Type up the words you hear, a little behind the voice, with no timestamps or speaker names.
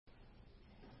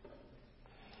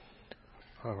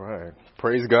All right.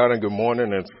 Praise God and good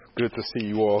morning. It's good to see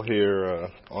you all here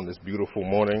on this beautiful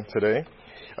morning today.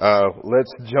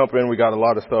 Let's jump in. We got a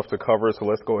lot of stuff to cover, so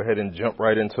let's go ahead and jump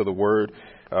right into the Word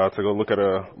to go look at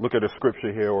a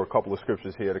scripture here, or a couple of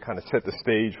scriptures here to kind of set the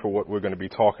stage for what we're going to be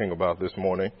talking about this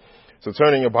morning. So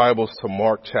turning your Bibles to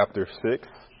Mark chapter 6.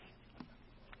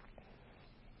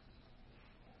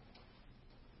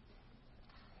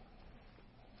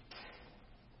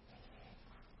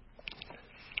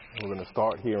 We're going to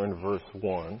start here in verse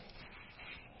 1.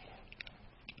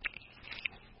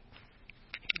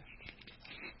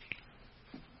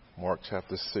 Mark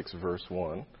chapter 6, verse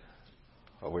 1.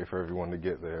 I'll wait for everyone to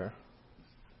get there.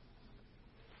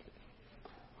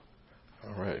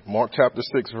 All right. Mark chapter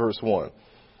 6, verse 1.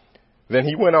 Then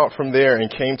he went out from there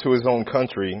and came to his own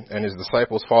country, and his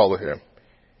disciples followed him.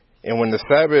 And when the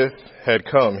Sabbath had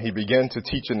come, he began to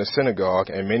teach in the synagogue,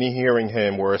 and many hearing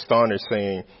him were astonished,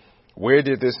 saying, "Where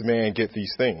did this man get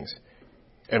these things?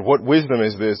 And what wisdom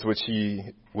is this which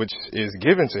is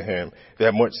given to him,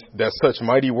 that such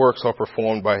mighty works are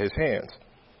performed by his hands?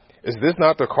 Is this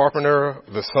not the carpenter,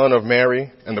 the son of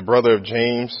Mary, and the brother of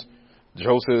James,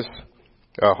 Judas,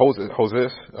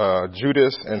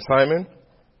 and Simon?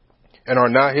 And are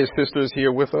not his sisters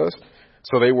here with us?"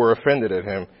 So they were offended at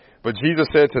him. But Jesus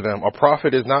said to them, "A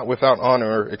prophet is not without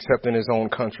honor except in his own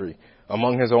country,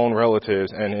 among his own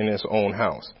relatives, and in his own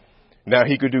house." Now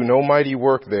he could do no mighty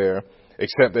work there,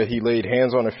 except that he laid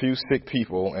hands on a few sick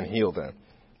people and healed them.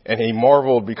 And he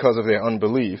marveled because of their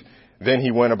unbelief. Then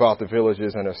he went about the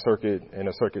villages in a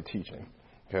circuit teaching.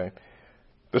 Okay.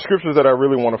 The scriptures that I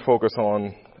really want to focus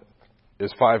on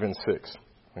is 5 and 6.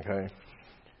 Okay.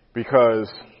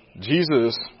 Because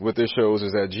Jesus, what this shows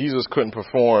is that Jesus couldn't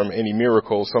perform any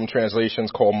miracles. Some translations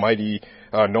call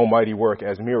no mighty work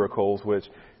as miracles, which,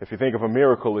 if you think of a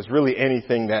miracle, is really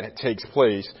anything that takes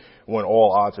place when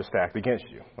all odds are stacked against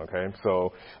you. Okay,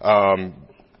 so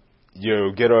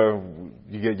you're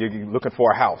looking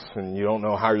for a house and you don't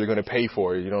know how you're going to pay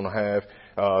for it. You don't have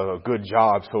a good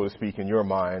job, so to speak, in your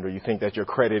mind, or you think that your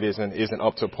credit isn't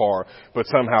up to par, but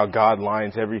somehow God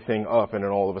lines everything up, and then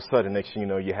all of a sudden, next thing you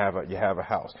know, you have a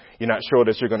house. You're not sure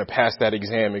that you're going to pass that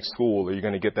exam at school, or you're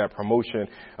going to get that promotion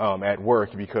at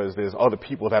work, because there's other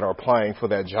people that are applying for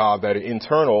that job that are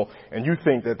internal, and you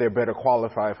think that they're better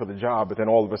qualified for the job, but then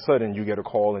all of a sudden you get a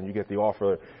call and you get the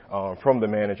offer from the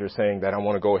manager saying that I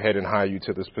want to go ahead and hire you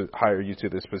to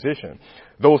this position.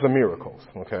 Those are miracles.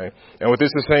 Okay, and what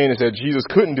this is saying is that Jesus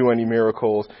couldn't do any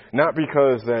miracles, not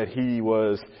because that he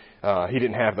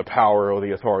didn't have the power or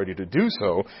the authority to do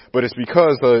so, but it's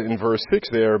because in verse 6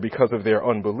 there, because of their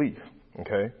unbelief.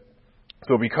 Okay,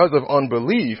 so because of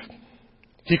unbelief,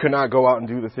 he could not go out and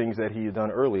do the things that he had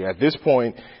done earlier. At this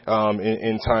point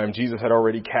in time, Jesus had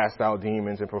already cast out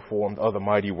demons and performed other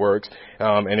mighty works.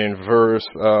 And in verse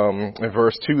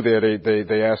 2 there,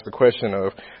 they asked the question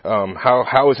of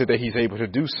how is it that he's able to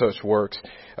do such works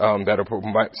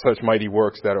such mighty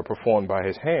works that are performed by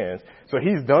his hands? So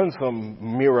he's done some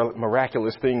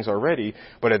miraculous things already,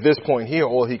 but at this point here,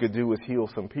 all he could do was heal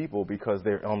some people because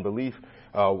their unbelief,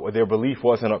 their belief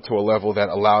wasn't up to a level that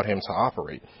allowed him to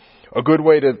operate. A good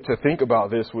way to think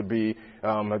about this would be,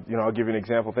 I'll give you an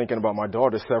example. Thinking about my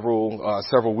daughter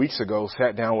several weeks ago,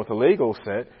 sat down with a Lego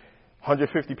set,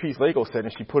 150-piece Lego set,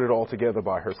 and she put it all together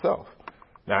by herself.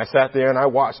 Now, I sat there and I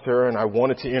watched her, and I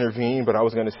wanted to intervene, but I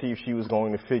was going to see if she was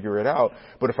going to figure it out.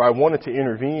 But if I wanted to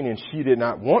intervene and she did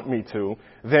not want me to,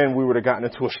 then we would have gotten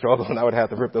into a struggle, and I would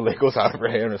have to rip the Legos out of her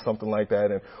hand or something like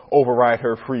that and override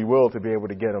her free will to be able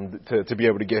to get them to be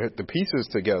able to get the pieces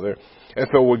together. And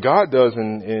so what God does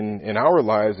in our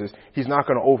lives is He's not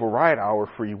going to override our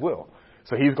free will.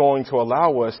 So He's going to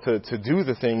allow us to do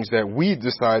the things that we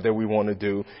decide that we want to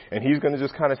do. And He's going to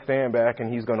just kind of stand back,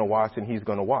 and He's going to watch, and He's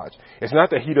going to watch. It's not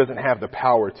that He doesn't have the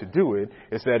power to do it.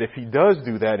 It's that if He does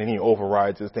do that and He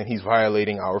overrides us, then He's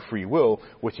violating our free will,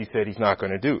 which He said He's not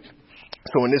going to do.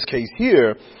 So in this case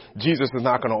here, Jesus is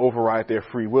not going to override their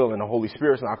free will, and the Holy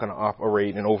Spirit's not going to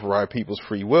operate and override people's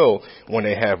free will when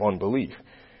they have unbelief.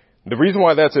 The reason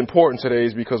why that's important today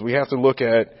is because we have to look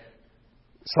at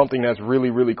something that's really,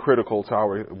 really critical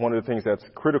to one of the things that's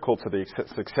critical to the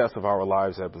success of our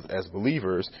lives as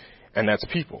believers, and that's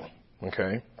people.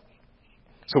 Okay?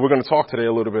 So we're going to talk today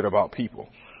a little bit about people.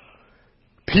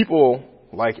 People,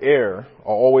 like air,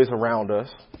 are always around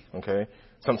us. Okay?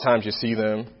 Sometimes you see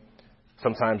them.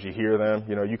 Sometimes you hear them.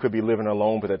 You could be living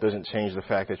alone, but that doesn't change the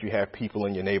fact that you have people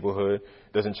in your neighborhood.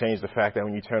 Doesn't change the fact that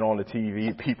when you turn on the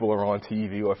TV, people are on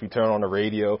TV. Or if you turn on the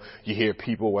radio, you hear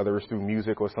people, whether it's through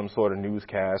music or some sort of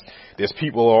newscast. There's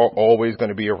people always going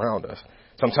to be around us.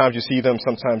 Sometimes you see them,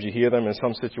 sometimes you hear them. In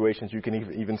some situations, you can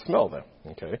even smell them.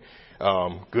 Okay,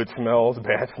 good smells,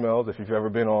 bad smells. If you've ever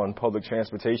been on public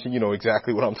transportation, you know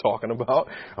exactly what I'm talking about.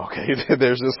 Okay,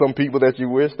 there's just some people that you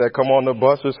wish that come on the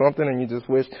bus or something, and you just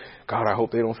wish, God, I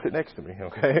hope they don't sit next to me.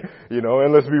 Okay,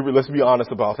 and let's be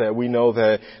honest about that. We know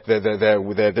that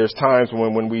there's times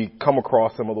when we come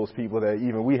across some of those people that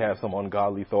even we have some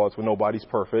ungodly thoughts. When nobody's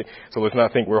perfect, so let's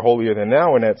not think we're holier than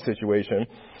thou in that situation.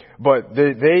 But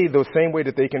the same way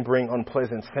that they can bring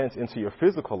unpleasant scents into your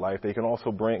physical life, they can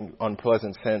also bring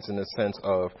unpleasant scents in the sense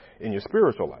of in your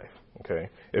spiritual life, okay,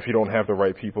 if you don't have the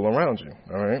right people around you,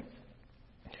 all right?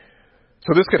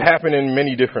 So this could happen in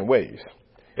many different ways.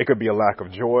 It could be a lack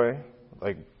of joy,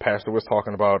 like Pastor was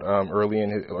talking about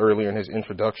earlier in his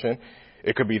introduction.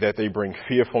 It could be that they bring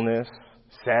fearfulness,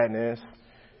 sadness,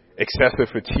 excessive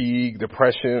fatigue,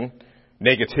 depression,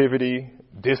 negativity,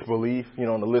 disbelief,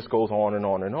 and the list goes on and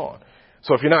on and on.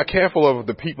 So if you're not careful of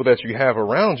the people that you have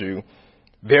around you,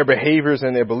 their behaviors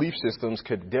and their belief systems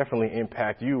could definitely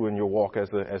impact you in your walk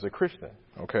as a Christian,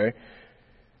 okay?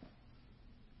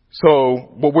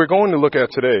 So what we're going to look at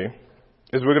today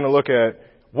is we're going to look at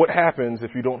what happens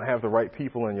if you don't have the right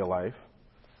people in your life,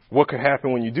 what could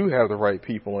happen when you do have the right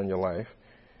people in your life,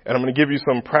 and I'm going to give you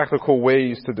some practical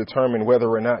ways to determine whether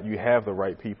or not you have the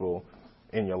right people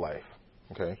in your life,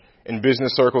 okay? In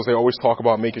business circles, they always talk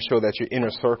about making sure that your inner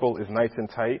circle is nice and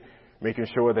tight, making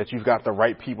sure that you've got the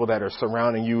right people that are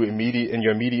surrounding you in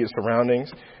your immediate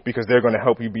surroundings, because they're going to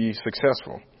help you be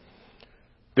successful.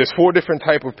 There's 4 different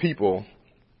type of people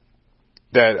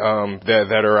that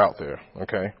are out there,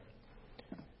 okay?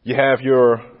 You have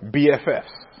your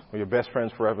BFFs, or your best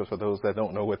friends forever, for those that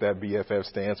don't know what that BFF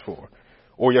stands for,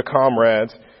 or your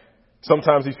comrades.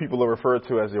 Sometimes these people are referred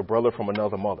to as your brother from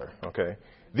another mother, okay?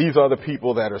 These are the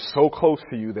people that are so close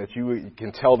to you that you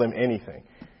can tell them anything.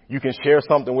 You can share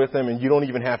something with them and you don't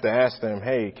even have to ask them,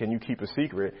 hey, can you keep a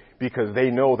secret? Because they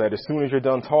know that as soon as you're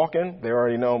done talking, they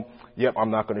already know, yep,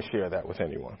 I'm not going to share that with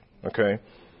anyone, okay?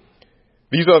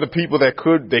 These are the people that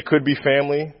they could be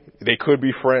family, they could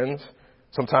be friends.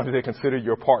 Sometimes they consider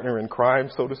your partner in crime,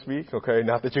 so to speak, okay?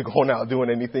 Not that you're going out doing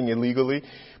anything illegally,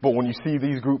 but when you see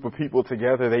these group of people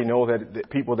together, they know that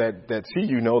people that see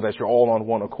you know that you're all on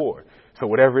one accord. So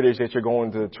whatever it is that you're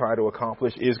going to try to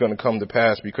accomplish is going to come to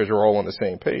pass because you're all on the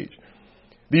same page.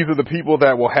 These are the people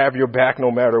that will have your back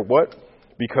no matter what,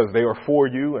 because they are for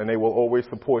you and they will always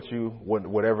support you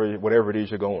whatever it is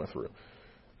you're going through.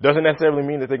 Doesn't necessarily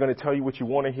mean that they're going to tell you what you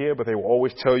want to hear, but they will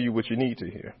always tell you what you need to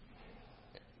hear.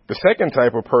 The second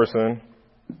type of person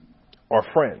are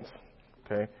friends,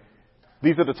 okay?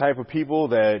 These are the type of people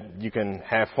that you can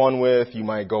have fun with, you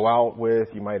might go out with,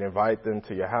 you might invite them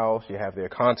to your house, you have their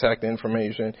contact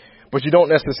information, but you don't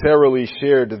necessarily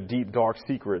share the deep, dark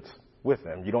secrets with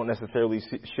them. You don't necessarily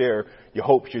share your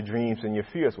hopes, your dreams, and your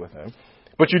fears with them.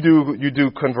 But you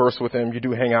do converse with them, you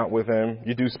do hang out with them,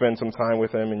 you do spend some time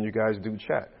with them, and you guys do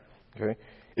chat, okay?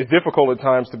 It's difficult at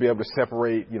times to be able to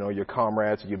separate, your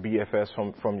comrades, your BFFs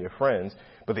from your friends.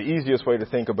 But the easiest way to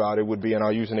think about it would be, and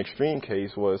I'll use an extreme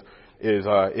case, is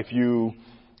if you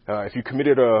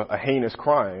committed a heinous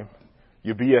crime,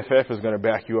 your BFF is going to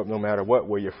back you up no matter what,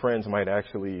 where your friends might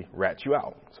actually rat you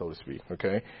out, so to speak,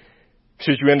 okay?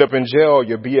 Should you end up in jail,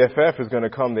 your BFF is going to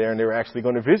come there and they're actually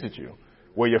going to visit you,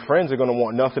 where your friends are going to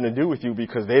want nothing to do with you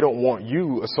because they don't want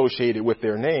you associated with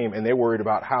their name, and they're worried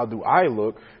about how do I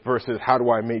look versus how do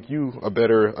I make you a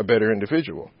better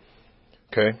individual.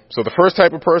 Okay, so the first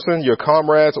type of person, your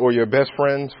comrades or your best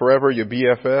friends forever, your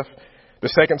BFF. The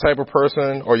second type of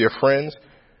person are your friends.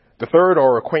 The third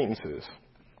are acquaintances.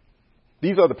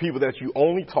 These are the people that you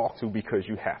only talk to because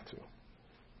you have to.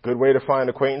 Good way to find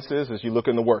acquaintances is you look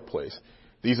in the workplace.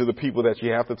 These are the people that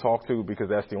you have to talk to because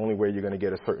that's the only way you're going to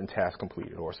get a certain task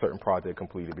completed or a certain project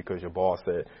completed, because your boss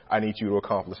said, I need you to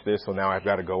accomplish this, so now I've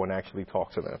got to go and actually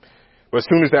talk to them. But as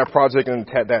soon as that project and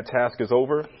that task is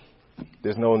over,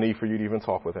 there's no need for you to even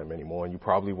talk with them anymore, and you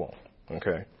probably won't.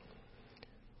 Okay.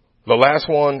 The last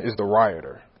one is the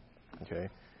rioter. Okay.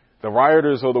 The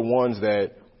rioters are the ones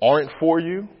that aren't for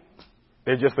you.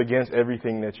 They're just against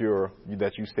everything that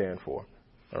you stand for.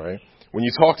 All right. When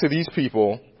you talk to these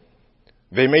people,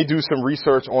 they may do some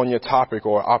research on your topic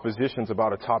or oppositions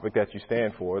about a topic that you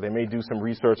stand for. They may do some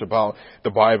research about the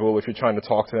Bible if you're trying to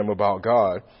talk to them about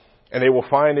God. And they will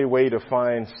find a way to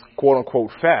find, quote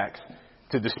unquote, facts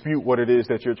to dispute what it is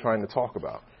that you're trying to talk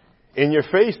about. In your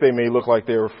face, they may look like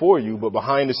they're for you, but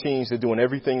behind the scenes, they're doing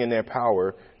everything in their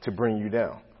power to bring you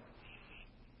down.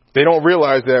 They don't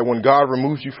realize that when God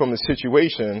removes you from the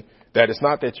situation, that it's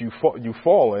not that you've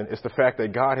fallen. It's the fact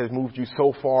that God has moved you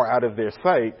so far out of their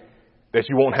sight that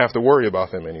you won't have to worry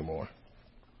about them anymore.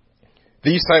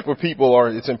 These type of people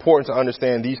it's important to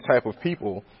understand these type of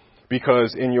people,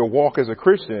 because in your walk as a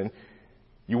Christian,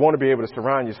 you want to be able to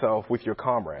surround yourself with your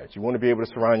comrades. You want to be able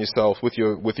to surround yourself with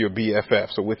your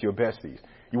BFFs or with your besties.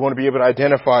 You want to be able to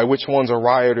identify which ones are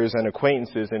rioters and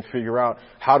acquaintances and figure out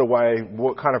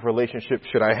what kind of relationship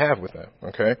should I have with them.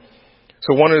 Okay.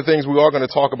 So one of the things we are going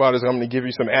to talk about is I'm going to give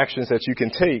you some actions that you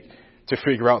can take to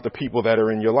figure out the people that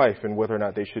are in your life and whether or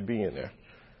not they should be in there.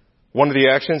 One of the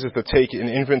actions is to take an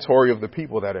inventory of the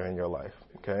people that are in your life.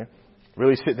 Okay.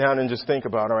 Really sit down and just think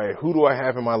about, all right, who do I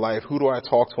have in my life? Who do I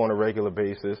talk to on a regular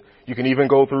basis? You can even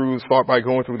start by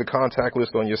going through the contact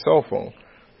list on your cell phone.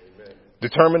 Amen.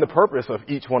 Determine the purpose of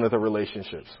each one of the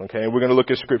relationships. Okay. And we're going to look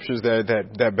at scriptures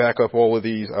that back up all of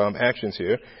these actions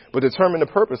here, but determine the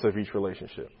purpose of each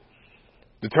relationship.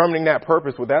 Determining that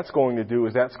purpose, what that's going to do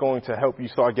is that's going to help you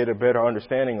start get a better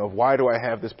understanding of why do I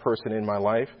have this person in my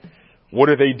life? What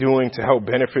are they doing to help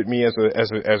benefit me as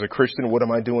a Christian? What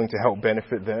am I doing to help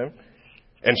benefit them?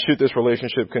 And should this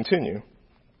relationship continue?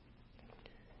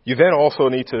 You then also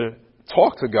need to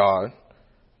talk to God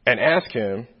and ask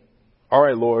him, all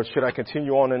right, Lord, should I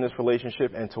continue on in this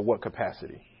relationship and to what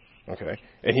capacity? Okay.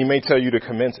 And he may tell you to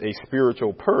commence a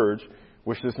spiritual purge,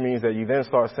 which just means that you then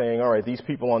start saying, all right, these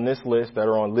people on this list that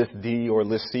are on list D or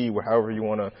list C, or however you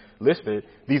want to list it,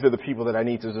 these are the people that I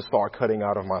need to just start cutting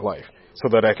out of my life so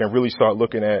that I can really start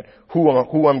looking at who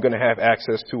I'm going to have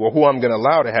access to or who I'm going to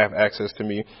allow to have access to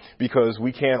me, because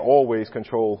we can't always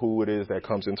control who it is that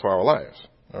comes into our lives.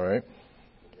 All right.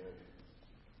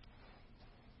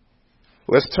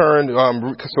 Let's turn,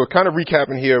 so kind of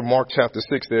recapping here, Mark chapter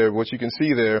 6 there, what you can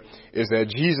see there is that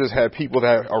Jesus had people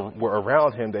that were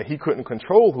around him that he couldn't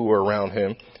control who were around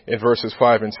him in verses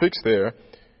 5 and 6 there.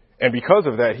 And because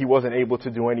of that, he wasn't able to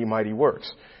do any mighty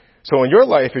works. So in your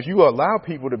life, if you allow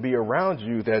people to be around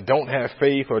you that don't have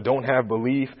faith or don't have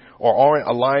belief or aren't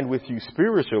aligned with you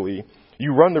spiritually,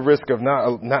 you run the risk of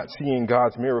not seeing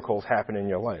God's miracles happen in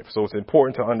your life. So it's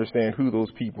important to understand who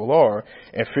those people are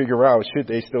and figure out should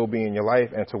they still be in your life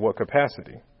and to what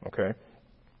capacity. Okay.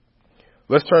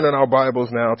 Let's turn in our Bibles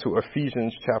now to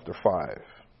Ephesians chapter 5.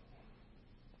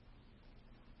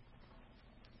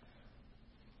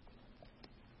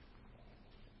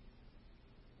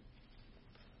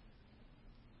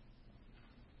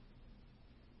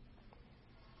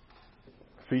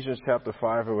 Ephesians chapter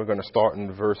 5, and we're going to start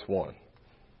in verse 1.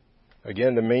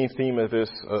 Again, the main theme of this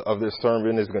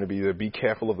sermon is going to be to be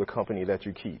careful of the company that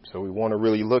you keep. So we want to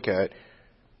really look at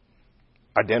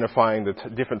identifying the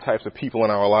different types of people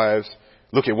in our lives,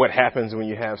 look at what happens when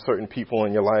you have certain people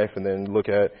in your life, and then look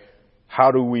at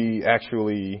how do we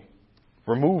actually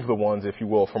remove the ones, if you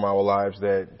will, from our lives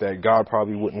that God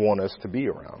probably wouldn't want us to be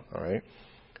around. All right.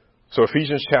 So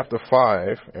Ephesians chapter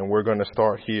 5, and we're going to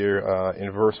start here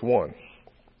in verse 1.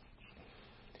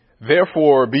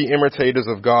 Therefore, be imitators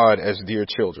of God as dear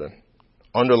children.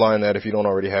 Underline that if you don't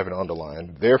already have it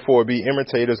underlined. Therefore, be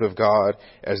imitators of God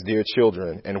as dear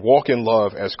children, and walk in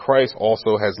love as Christ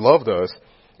also has loved us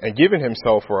and given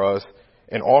himself for us,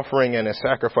 an offering and a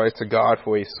sacrifice to God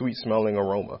for a sweet-smelling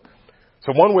aroma.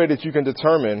 So one way that you can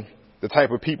determine the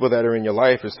type of people that are in your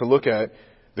life is to look at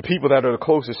the people that are the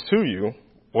closest to you,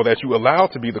 or that you allow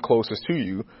to be the closest to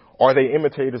you. Are they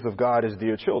imitators of God as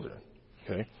dear children?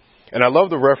 Okay. And I love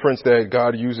the reference that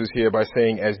God uses here by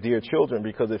saying as dear children,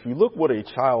 because if you look what a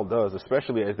child does,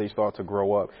 especially as they start to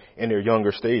grow up in their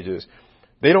younger stages,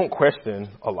 they don't question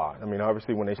a lot. I mean,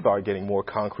 obviously when they start getting more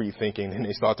concrete thinking, then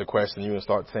they start to question you and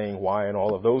start saying why and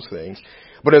all of those things.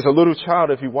 But as a little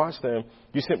child, if you watch them,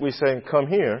 you simply say, come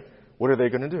here. What are they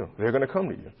going to do? They're going to come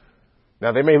to you.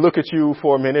 Now, they may look at you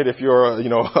for a minute if you're,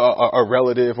 a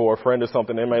relative or a friend or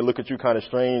something. They may look at you kind of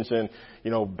strange and,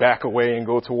 back away and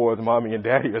go towards mommy and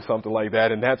daddy or something like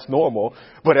that. And that's normal.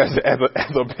 But as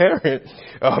a parent,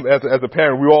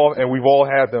 we've all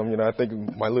had them. I think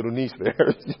my little niece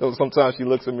there, sometimes she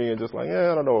looks at me and just like,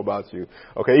 I don't know about you.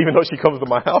 Okay. Even though she comes to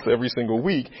my house every single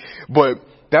week, but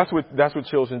that's what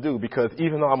children do, because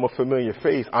even though I'm a familiar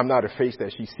face, I'm not a face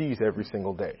that she sees every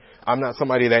single day. I'm not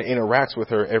somebody that interacts with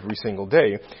her every single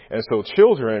day. And so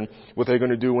children, what they're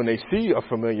going to do when they see a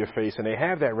familiar face and they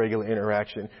have that regular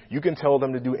interaction, you can tell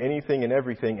them to do anything and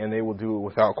everything and they will do it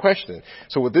without question.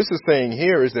 So what this is saying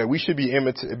here is that we should be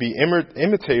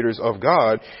imitators of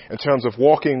God in terms of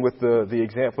walking with the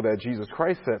example that Jesus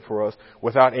Christ set for us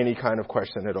without any kind of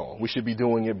question at all. We should be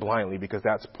doing it blindly, because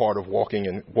that's part of walking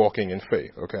in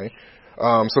faith. Okay.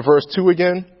 So verse 2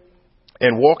 again.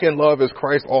 And walk in love as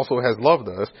Christ also has loved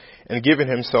us and given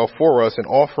himself for us, an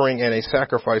offering and a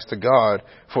sacrifice to God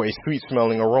for a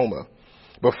sweet-smelling aroma.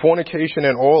 But fornication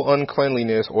and all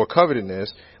uncleanliness or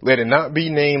covetousness, let it not be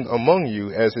named among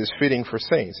you as is fitting for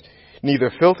saints.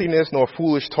 neither filthiness nor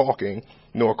foolish talking,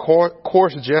 nor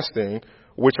coarse jesting,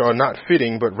 which are not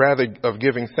fitting, but rather of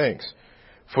giving thanks.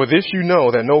 For this you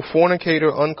know, that no fornicator,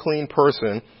 unclean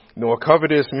person, nor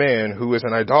covetous man who is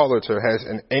an idolater has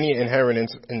any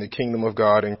inheritance in the kingdom of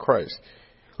God in Christ.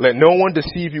 Let no one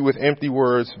deceive you with empty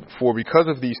words, for because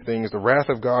of these things the wrath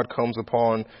of God comes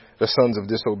upon the sons of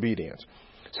disobedience.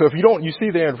 So if you see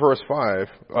there in verse 5,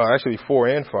 actually 4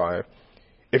 and 5,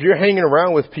 if you're hanging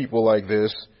around with people like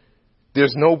this,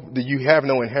 you have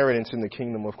no inheritance in the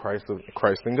kingdom of Christ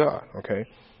and God, okay?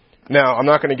 Now, I'm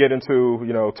not going to get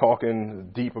into,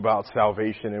 talking deep about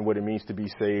salvation and what it means to be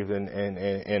saved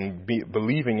and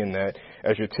believing in that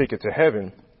as your ticket to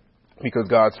heaven. Because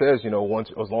God says,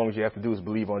 as long as you have to do is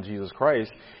believe on Jesus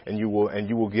Christ and you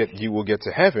will get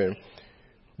to heaven.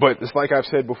 But it's like I've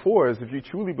said before, is if you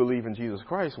truly believe in Jesus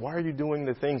Christ, why are you doing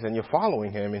the things and you're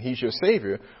following him and he's your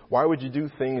savior? Why would you do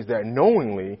things that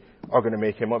knowingly are going to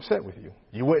make him upset with you?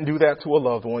 You wouldn't do that to a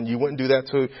loved one. You wouldn't do that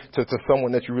to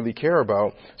someone that you really care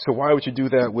about. So why would you do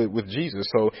that with Jesus?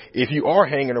 So if you are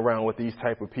hanging around with these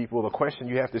type of people, the question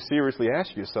you have to seriously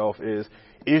ask yourself is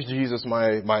Jesus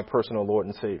my personal Lord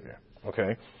and Savior?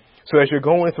 Okay. So as you're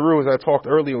going through, as I talked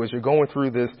earlier, as you're going through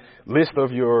this list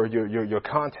of your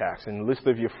contacts and list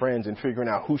of your friends and figuring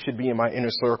out who should be in my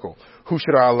inner circle, who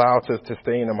should I allow to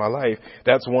stay into my life,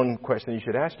 that's one question you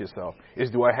should ask yourself is,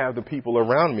 do I have the people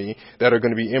around me that are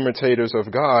going to be imitators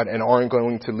of God and aren't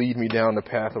going to lead me down the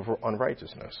path of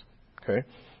unrighteousness? Okay.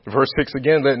 Verse 6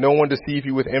 again, let no one deceive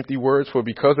you with empty words, for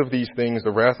because of these things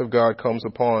the wrath of God comes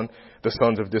upon the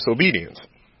sons of disobedience.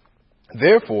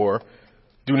 Therefore,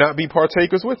 do not be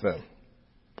partakers with them.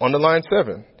 Underline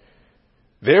 7.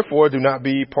 Therefore, do not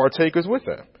be partakers with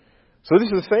them. So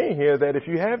this is saying here that if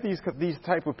you have these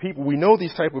type of people, we know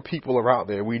these type of people are out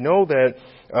there. We know that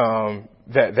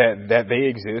that they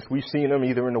exist. We've seen them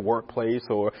either in the workplace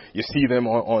or you see them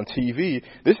on TV.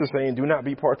 This is saying do not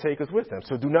be partakers with them.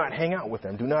 So do not hang out with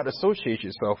them. Do not associate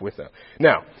yourself with them.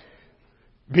 Now,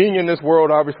 being in this world,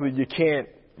 obviously you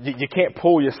can't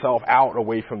pull yourself out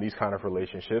away from these kind of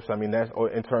relationships. I mean, that's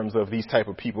in terms of these type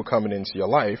of people coming into your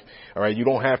life. All right. You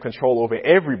don't have control over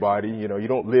everybody. You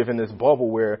don't live in this bubble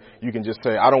where you can just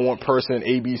say, I don't want person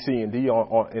A, B, C, and D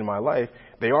in my life.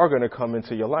 They are going to come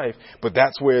into your life, but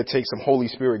that's where it takes some Holy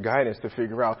Spirit guidance to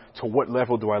figure out to what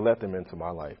level do I let them into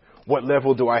my life? What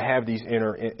level do I have these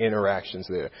interactions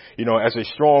there? As a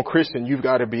strong Christian, you've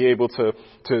got to be able to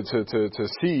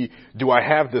see, do I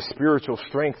have the spiritual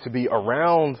strength to be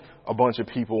around a bunch of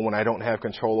people when I don't have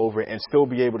control over it and still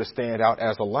be able to stand out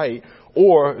as a light?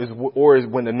 Or is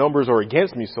when the numbers are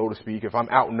against me, so to speak, if I'm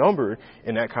outnumbered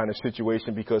in that kind of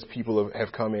situation because people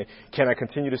have come in, can I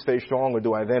continue to stay strong, or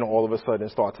do I then all of a sudden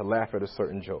start to laugh at a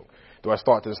certain joke? Do I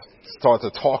start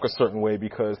to talk a certain way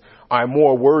because I'm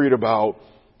more worried about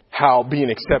how being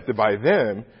accepted by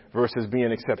them versus being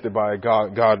accepted by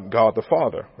God the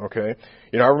Father? Okay.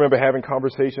 I remember having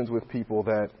conversations with people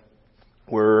that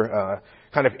were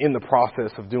kind of in the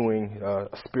process of doing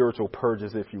spiritual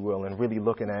purges, if you will, and really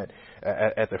looking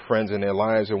at the friends in their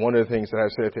lives. And one of the things that I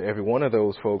said to every one of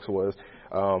those folks was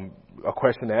a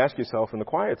question to ask yourself in the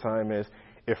quiet time is,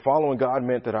 if following God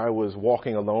meant that I was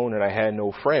walking alone and I had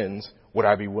no friends, would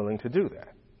I be willing to do that?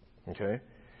 Okay.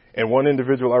 And one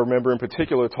individual I remember in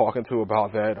particular talking to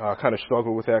about that kind of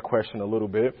struggled with that question a little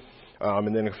bit.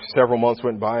 And then several months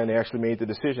went by and they actually made the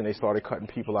decision. They started cutting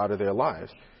people out of their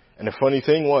lives. And the funny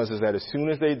thing was that as soon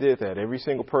as they did that, every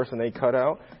single person they cut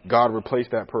out, God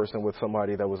replaced that person with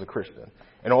somebody that was a Christian.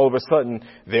 And all of a sudden,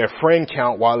 their friend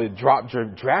count, while it dropped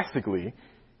drastically,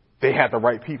 they had the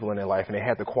right people in their life and they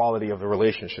had the quality of the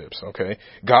relationships. Okay.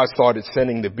 God started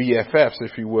sending the BFFs,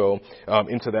 if you will,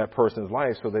 into that person's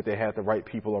life so that they had the right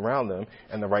people around them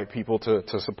and the right people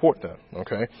to support them.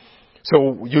 Okay.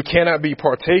 So you cannot be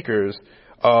partakers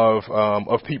of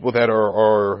people that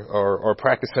are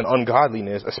practicing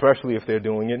ungodliness, especially if they're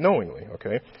doing it knowingly.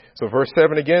 Okay. So verse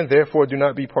 7 again, therefore do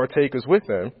not be partakers with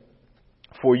them,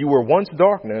 for you were once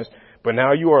darkness, but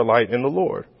now you are light in the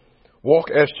Lord.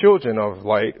 Walk as children of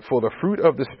light, for the fruit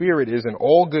of the Spirit is in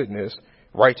all goodness,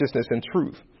 righteousness, and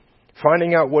truth,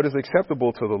 finding out what is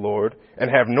acceptable to the Lord,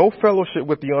 and have no fellowship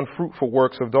with the unfruitful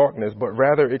works of darkness, but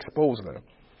rather expose them.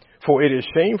 For it is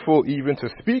shameful even to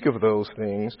speak of those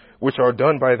things which are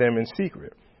done by them in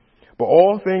secret. But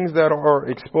all things that are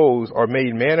exposed are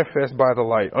made manifest by the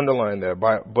light. Underline that.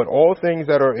 But all things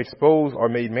that are exposed are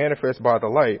made manifest by the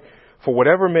light, for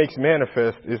whatever makes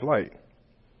manifest is light.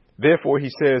 Therefore, he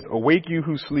says, awake you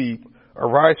who sleep,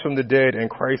 arise from the dead, and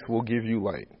Christ will give you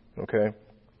light. Okay.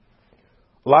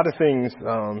 A lot of things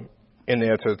in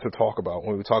there to talk about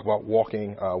when we talk about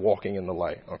walking in the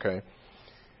light. Okay.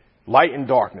 Light and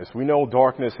darkness. We know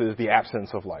darkness is the absence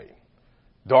of light.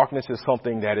 Darkness is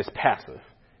something that is passive.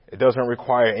 It doesn't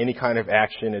require any kind of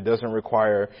action. It doesn't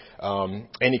require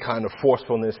any kind of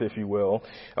forcefulness, if you will.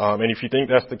 And if you think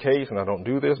that's the case, and I don't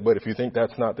do this, but if you think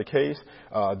that's not the case,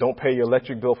 don't pay your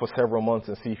electric bill for several months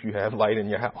and see if you have light in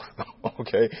your house.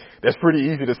 Okay? That's pretty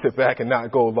easy to sit back and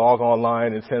not go log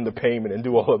online and send the payment and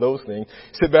do all of those things.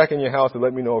 Sit back in your house and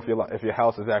let me know if your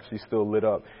house is actually still lit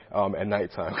up at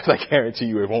nighttime, because I guarantee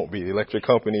you it won't be. The electric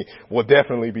company will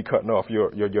definitely be cutting off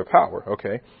your power.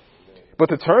 Okay? But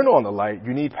to turn on the light,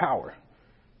 you need power.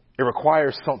 It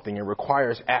requires something. It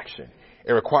requires action.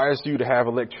 It requires you to have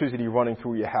electricity running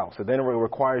through your house. And then it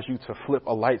requires you to flip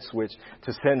a light switch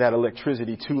to send that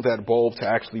electricity to that bulb to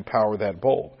actually power that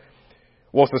bulb.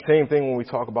 Well, it's the same thing when we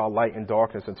talk about light and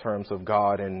darkness in terms of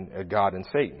God and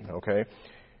Satan, okay?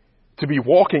 To be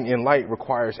walking in light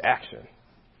requires action.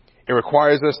 It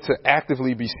requires us to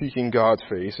actively be seeking God's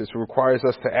face. It requires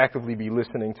us to actively be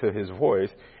listening to his voice.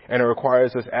 And it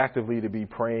requires us actively to be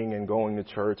praying and going to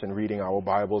church and reading our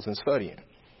Bibles and studying.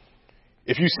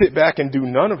 If you sit back and do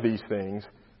none of these things,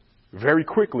 very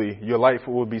quickly your life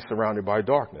will be surrounded by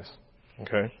darkness.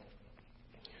 Okay?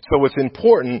 So it's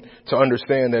important to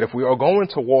understand that if we are going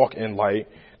to walk in light,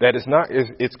 that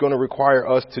it's going to require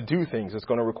us to do things. It's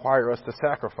going to require us to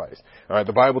sacrifice. All right.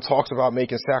 The Bible talks about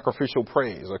making sacrificial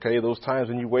praise. Okay. Those times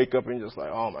when you wake up and you're just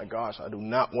like, oh my gosh, I do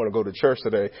not want to go to church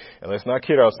today. And let's not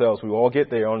kid ourselves. We all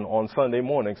get there on Sunday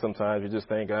morning. Sometimes you just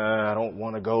think, I don't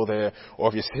want to go there. Or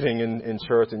if you're sitting in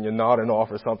church and you're nodding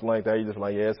off or something like that, you're just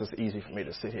like, yeah, it's just easy for me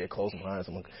to sit here, close my eyes.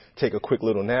 I'm going to take a quick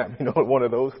little nap. One of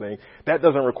those things. That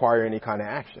doesn't require any kind of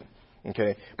action.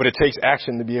 Okay. But it takes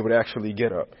action to be able to actually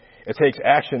get up. It takes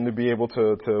action to be able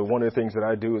to one of the things that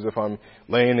I do is if I'm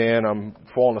laying there and I'm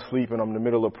falling asleep and I'm in the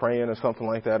middle of praying or something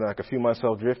like that and I can feel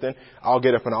myself drifting, I'll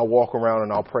get up and I'll walk around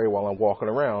and I'll pray while I'm walking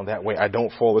around. That way I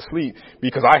don't fall asleep,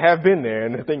 because I have been there,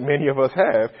 and I think many of us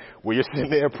have, where you're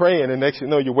sitting there praying and next you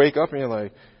know you wake up and you're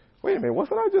like, wait a minute,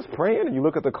 wasn't I just praying? And you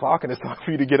look at the clock and it's time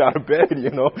for you to get out of bed,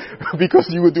 because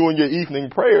you were doing your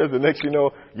evening prayers, and next you know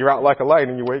you're out like a light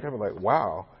and you wake up and like,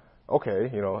 wow.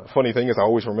 Okay, funny thing is I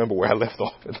always remember where I left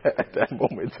off at that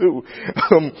moment too.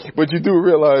 But you do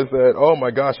realize that, oh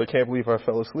my gosh, I can't believe I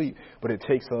fell asleep. But it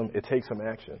takes some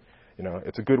action.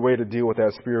 It's a good way to deal with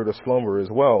that spirit of slumber as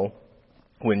well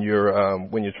when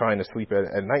you're trying to sleep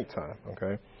at nighttime.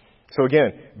 Okay. So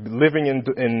again, living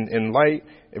in light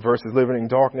versus living in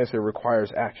darkness, it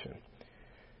requires action.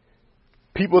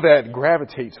 People that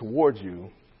gravitate towards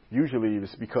you, usually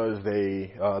it's because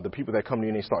the people that come to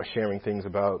you and they start sharing things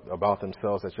about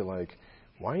themselves that you're like,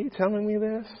 why are you telling me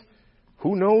this?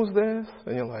 Who knows this?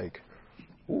 And you're like,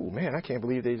 ooh, man, I can't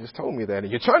believe they just told me that.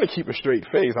 And you're trying to keep a straight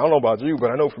face. I don't know about you,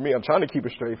 but I know for me, I'm trying to keep a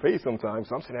straight face sometimes.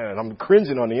 So I'm sitting there and I'm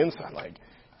cringing on the inside like,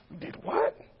 you did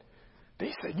what?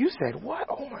 You said what?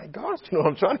 Oh my gosh.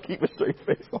 I'm trying to keep a straight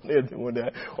face on there doing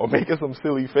that, or making some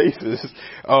silly faces,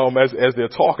 as they're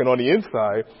talking on the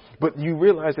inside. But you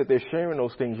realize that they're sharing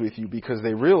those things with you because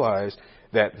they realize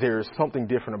that there's something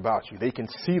different about you. They can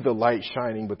see the light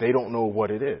shining, but they don't know what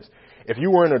it is. If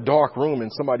you were in a dark room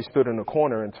and somebody stood in a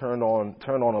corner and turned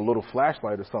on a little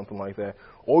flashlight or something like that,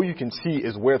 all you can see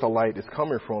is where the light is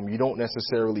coming from. You don't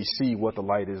necessarily see what the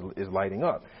light is lighting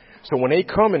up. So when they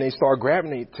come and they start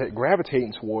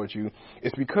gravitating towards you,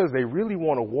 it's because they really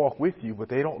want to walk with you, but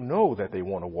they don't know that they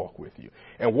want to walk with you.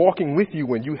 And walking with you,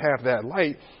 when you have that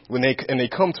light, when they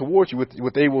come towards you,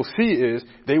 what they will see is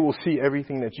they will see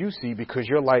everything that you see, because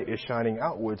your light is shining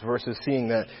outwards versus seeing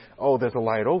that, oh, there's a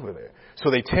light over there. So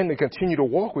they tend to continue to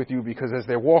walk with you, because as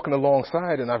they're walking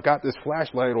alongside and I've got this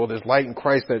flashlight or this light in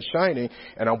Christ that's shining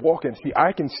and I'm walking,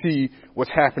 I can see what's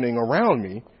happening around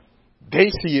me. They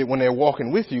see it when they're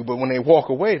walking with you, but when they walk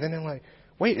away, then they're like,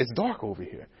 wait, it's dark over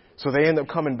here. So they end up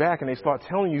coming back and they start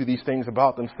telling you these things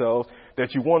about themselves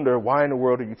that you wonder, why in the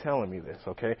world are you telling me this?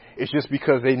 Okay. It's just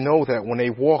because they know that when they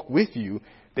walk with you,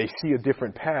 they see a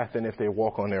different path than if they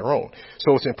walk on their own.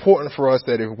 So it's important for us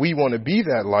that if we want to be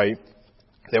that light,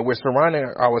 that we're surrounding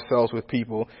ourselves with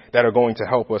people that are going to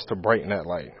help us to brighten that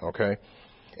light. Okay.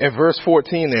 In verse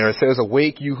 14 there, it says,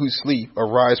 awake you who sleep,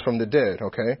 arise from the dead.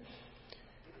 Okay.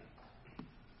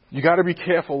 You got to be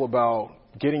careful about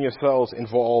getting yourselves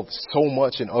involved so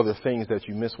much in other things that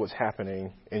you miss what's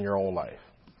happening in your own life.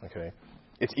 Okay.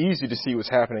 It's easy to see what's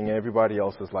happening in everybody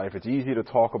else's life. It's easy to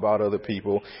talk about other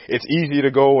people. It's easy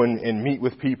to go and meet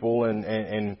with people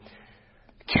and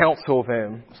counsel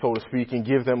them, so to speak, and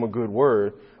give them a good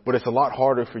word. But it's a lot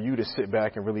harder for you to sit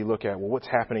back and really look at, well, what's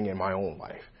happening in my own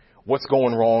life? What's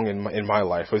going wrong in my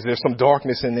life? Is there some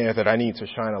darkness in there that I need to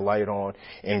shine a light on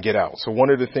and get out? So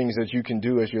one of the things that you can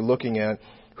do as you're looking at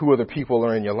who other people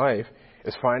are in your life,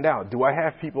 is find out, do I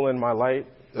have people in my life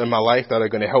that are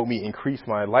going to help me increase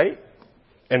my light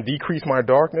and decrease my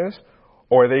darkness,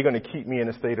 or are they going to keep me in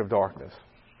a state of darkness?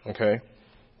 Okay?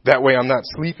 That way I'm not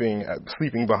sleeping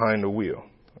behind the wheel.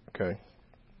 Okay?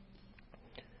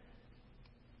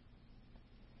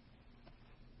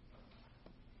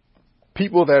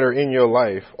 People that are in your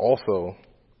life also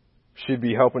should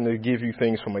be helping to give you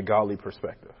things from a godly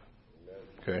perspective.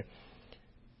 Okay?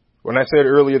 When I said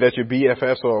earlier that your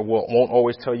BFFs won't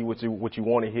always tell you what you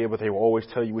want to hear, but they will always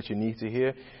tell you what you need to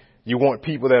hear, you want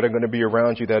people that are going to be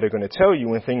around you that are going to tell you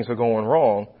when things are going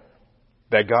wrong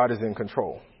that God is in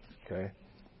control. Okay?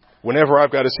 Whenever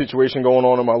I've got a situation going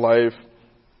on in my life,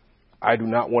 I do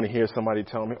not want to hear somebody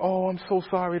tell me, oh, I'm so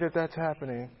sorry that that's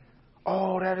happening.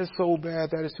 Oh, that is so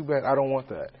bad. That is too bad. I don't want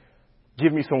that.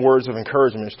 Give me some words of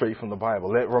encouragement straight from the Bible.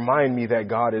 Remind me that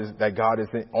God is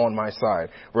on my side.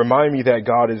 Remind me that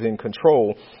God is in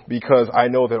control, because I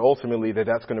know that ultimately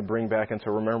that's going to bring back into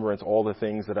remembrance all the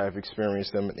things that I've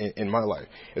experienced in my life.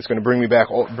 It's going to bring me back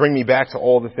to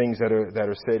all the things that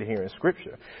are said here in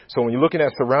Scripture. So when you're looking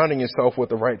at surrounding yourself with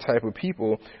the right type of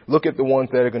people, look at the ones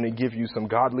that are going to give you some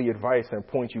godly advice and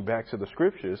point you back to the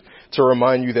Scriptures to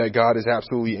remind you that God is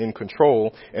absolutely in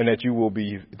control and that you will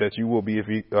be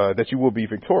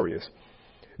victorious.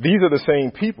 These are the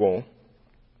same people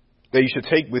that you should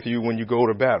take with you when you go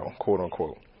to battle, quote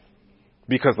unquote,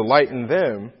 because the light in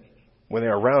them, when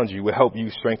they're around you, will help you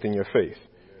strengthen your faith.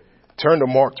 Turn to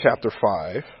Mark chapter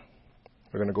 5.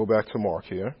 We're going to go back to Mark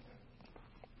here.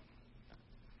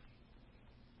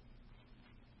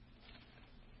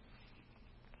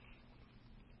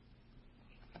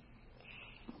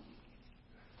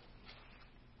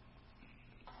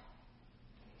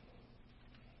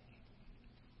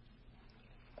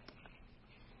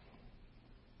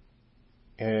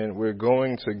 And we're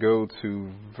going to go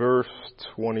to verse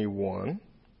 21.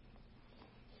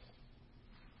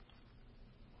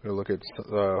 We'll look at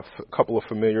a couple of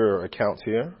familiar accounts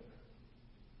here.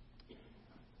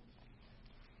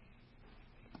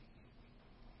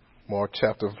 Mark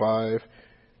chapter 5,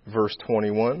 verse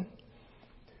 21.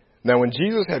 Now when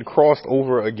Jesus had crossed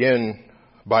over again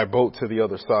by boat to the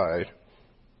other side,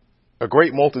 a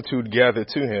great multitude gathered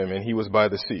to him, and he was by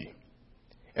the sea.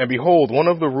 And behold, one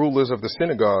of the rulers of the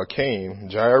synagogue came,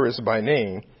 Jairus by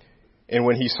name, and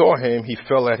when he saw him, he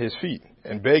fell at his feet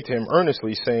and begged him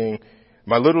earnestly, saying,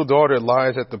 my little daughter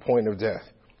lies at the point of death.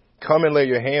 Come and lay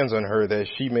your hands on her that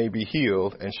she may be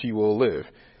healed and she will live.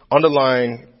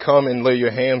 Underline, come and lay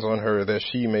your hands on her that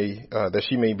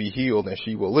she may be healed and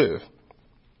she will live.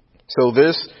 So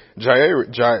this Jairus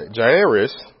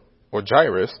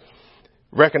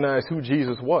recognized who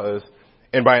Jesus was.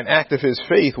 And by an act of his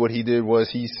faith, what he did was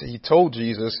he told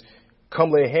Jesus,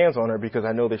 come lay hands on her because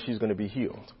I know that she's going to be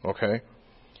healed. Okay.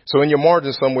 So in your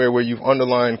margin somewhere where you've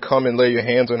underlined, come and lay your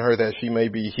hands on her that she may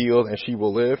be healed and she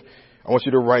will live, I want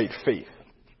you to write faith.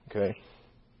 Okay.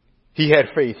 He had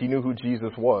faith. He knew who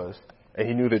Jesus was, and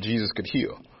he knew that Jesus could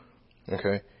heal.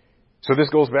 Okay. So this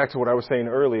goes back to what I was saying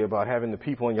earlier about having the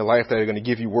people in your life that are going to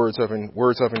give you words of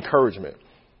encouragement.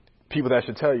 People that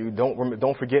should tell you,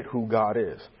 don't forget who God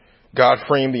is. God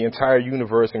framed the entire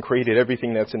universe and created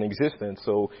everything that's in existence.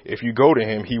 So if you go to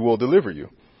him, he will deliver you.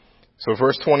 So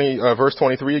verse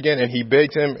 23 again, and he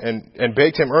begged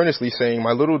him earnestly, saying,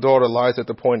 my little daughter lies at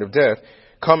the point of death.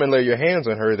 Come and lay your hands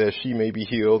on her that she may be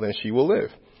healed and she will live.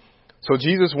 So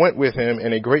Jesus went with him,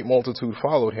 and a great multitude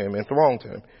followed him and thronged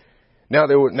him. Now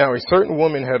a certain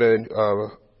woman had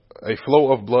a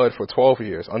flow of blood for 12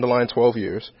 years, underline 12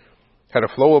 years, had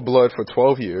a flow of blood for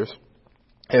 12 years,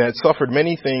 and had suffered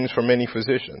many things from many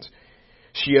physicians.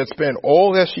 She had spent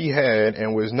all that she had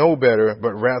and was no better,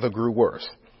 but rather grew worse.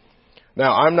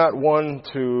 Now, I'm not one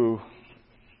to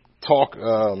talk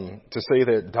to say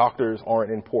that doctors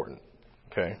aren't important.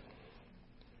 Okay.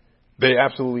 They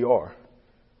absolutely are.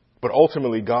 But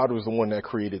ultimately, God was the one that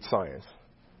created science.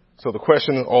 So the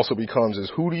question also becomes is,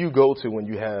 who do you go to when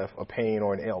you have a pain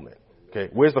or an ailment? Okay.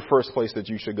 Where's the first place that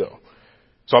you should go?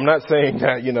 So I'm not saying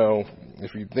that,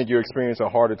 if you think you're experiencing a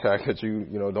heart attack that you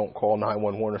don't call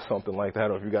 911 or something like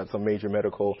that, or if you got some major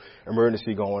medical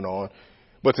emergency going on.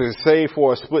 But to say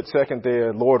for a split second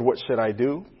there, Lord, what should I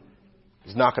do?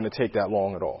 It's not going to take that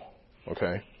long at all.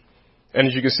 Okay. And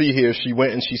as you can see here, she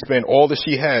went and she spent all that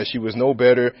she had. She was no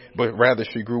better, but rather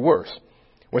she grew worse.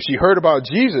 When she heard about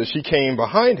Jesus, she came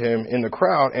behind him in the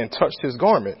crowd and touched his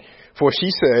garment. For she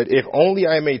said, if only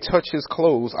I may touch his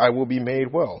clothes, I will be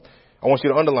made well. I want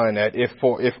you to underline that.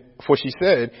 For she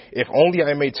said, if only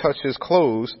I may touch his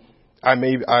clothes, I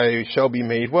shall be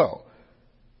made well.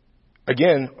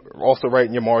 Again, also write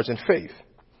in your margin faith.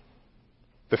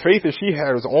 The faith that she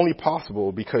had was only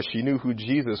possible because she knew who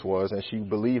Jesus was and she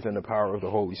believed in the power of the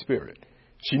Holy Spirit.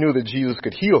 She knew that Jesus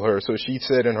could heal her, so she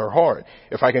said in her heart,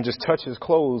 if I can just touch his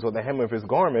clothes or the hem of his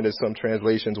garment, as some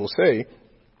translations will say,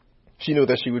 she knew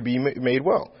that she would be made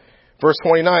well. Verse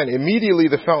 29, immediately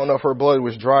the fountain of her blood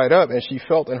was dried up, and she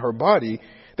felt in her body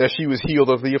that she was healed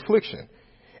of the affliction.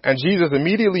 And Jesus,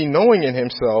 immediately knowing in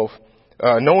himself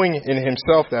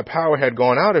that power had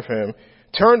gone out of him,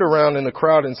 turned around in the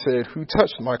crowd and said, who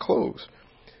touched my clothes?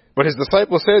 But his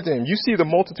disciples said to him, you see the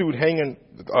multitude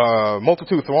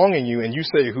thronging you, and you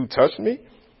say, who touched me?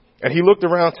 And he looked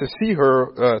around to see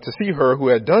her who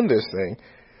had done this thing.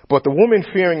 But the woman,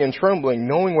 fearing and trembling,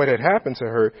 knowing what had happened to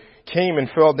her, came and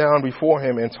fell down before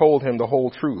him and told him the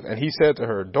whole truth. And he said to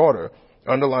her, daughter,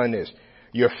 underline this,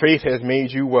 your faith has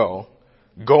made you well.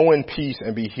 Go in peace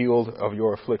and be healed of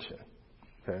your affliction.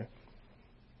 Okay?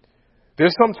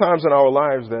 There's sometimes in our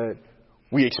lives that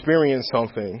we experience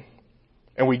something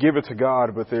and we give it to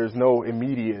God, but there's no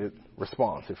immediate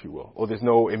response, if you will, or there's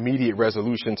no immediate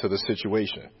resolution to the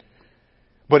situation.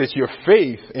 But it's your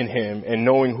faith in him and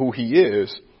knowing who he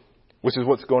is, which is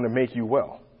what's going to make you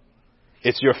well.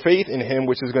 It's your faith in him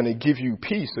which is going to give you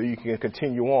peace so you can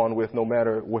continue on with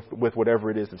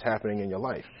whatever it is that's happening in your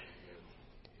life.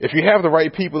 If you have the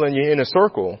right people in your inner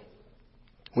circle,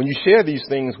 when you share these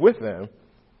things with them,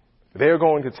 they're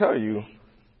going to tell you,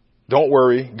 don't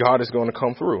worry, God is going to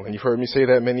come through. And you've heard me say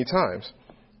that many times.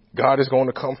 God is going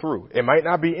to come through. It might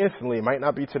not be instantly. It might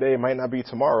not be today. It might not be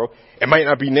tomorrow. It might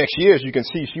not be next year. As you can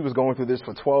see, she was going through this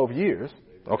for 12 years.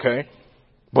 Okay.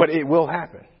 But it will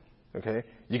happen. Okay.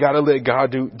 You got to let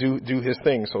God do his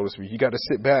thing, so to speak. You got to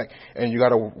sit back and you got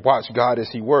to watch God as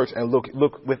he works and look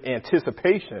with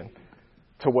anticipation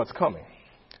to what's coming.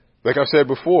 Like I said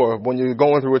before, when you're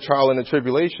going through a trial and a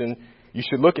tribulation, you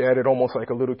should look at it almost like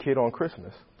a little kid on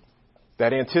Christmas.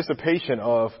 That anticipation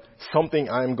of something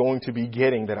I'm going to be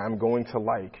getting that I'm going to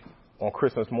like on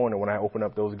Christmas morning when I open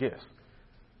up those gifts.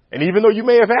 And even though you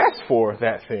may have asked for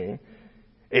that thing,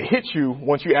 it hits you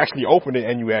once you actually open it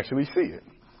and you actually see it.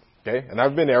 Okay. And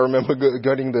I've been there. I remember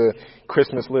getting the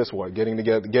Christmas list, getting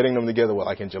them together,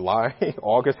 like in July,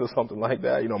 August or something like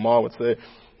that. You know, Mom would say,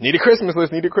 need a Christmas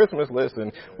list.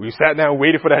 And we sat down and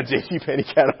waited for that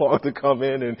JCPenney catalog to come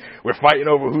in, and we're fighting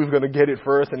over who's going to get it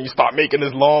first. And you start making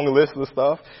this long list of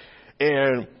stuff.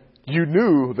 And you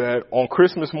knew that on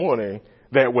Christmas morning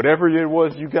that whatever it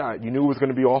was you got, you knew it was going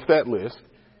to be off that list.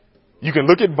 You can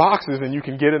look at boxes and you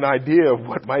can get an idea of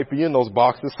what might be in those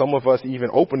boxes. Some of us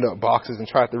even opened up boxes and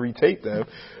tried to retape them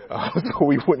so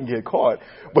we wouldn't get caught.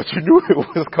 But you knew it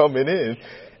was coming in.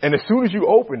 And as soon as you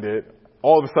opened it,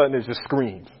 all of a sudden it just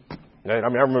screamed. Right? I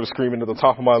mean, I remember screaming at the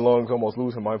top of my lungs, almost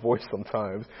losing my voice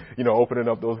sometimes, opening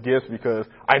up those gifts because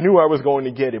I knew I was going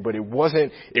to get it. But it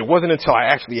wasn't until I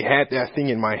actually had that thing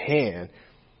in my hand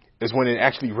is when it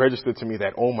actually registered to me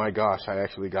that, oh my gosh, I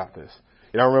actually got this.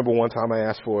 I remember one time I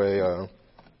asked for a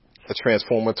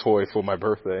Transformer toy for my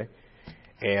birthday,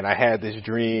 and I had this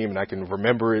dream, and I can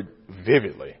remember it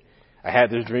vividly. I had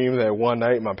this dream that one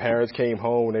night my parents came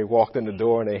home, and they walked in the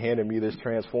door, and they handed me this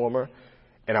Transformer,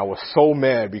 and I was so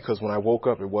mad because when I woke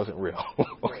up, it wasn't real,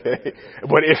 okay?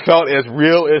 But it felt as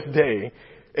real as day.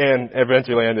 And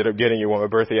eventually I ended up getting it when my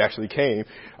birthday actually came.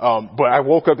 But I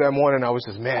woke up that morning and I was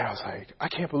just mad. I was like, I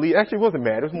can't believe, actually it wasn't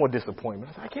mad. It was more disappointment.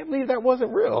 I was like, I can't believe that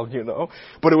wasn't real,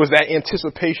 But it was that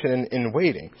anticipation in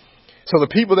waiting. So the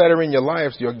people that are in your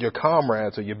lives, your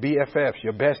comrades or your BFFs,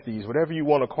 your besties, whatever you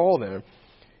want to call them,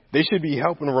 they should be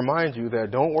helping to remind you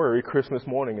that don't worry, Christmas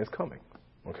morning is coming.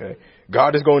 Okay.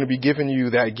 God is going to be giving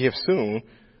you that gift soon.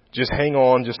 Just hang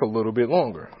on just a little bit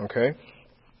longer. Okay.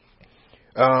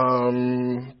 So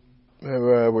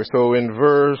in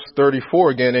verse 34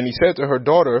 again, and he said to her,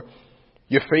 daughter,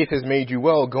 your faith has made you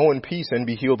well. Go in peace and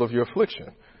be healed of your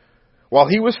affliction. While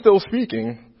he was still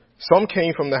speaking, some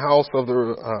came from the house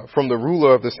from the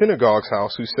ruler of the synagogue's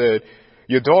house, who said,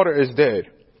 your daughter is dead.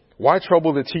 Why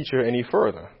trouble the teacher any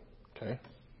further? Okay.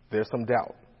 There's some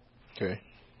doubt. Okay.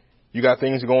 You got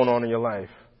things going on in your life.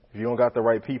 If you don't got the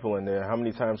right people in there, how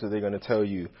many times are they going to tell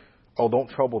you, oh, don't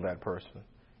trouble that person?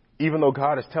 Even though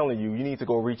God is telling you, you need to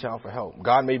go reach out for help.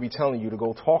 God may be telling you to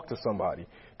go talk to somebody.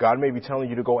 God may be telling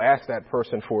you to go ask that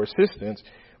person for assistance.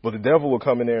 But the devil will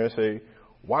come in there and say,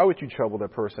 why would you trouble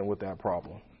that person with that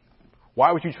problem?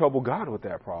 Why would you trouble God with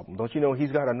that problem? Don't you know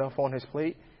he's got enough on his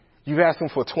plate? You've asked him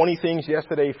for 20 things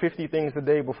yesterday, 50 things the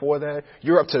day before that.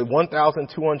 You're up to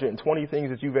 1,220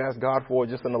 things that you've asked God for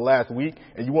just in the last week,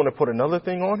 and you want to put another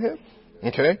thing on him?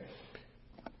 Okay?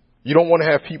 You don't want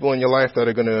to have people in your life that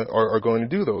are going to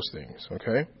do those things,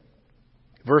 okay?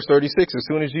 Verse 36, as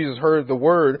soon as Jesus heard the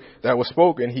word that was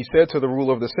spoken, he said to the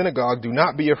ruler of the synagogue, do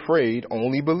not be afraid,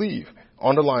 only believe.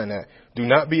 Underline that. Do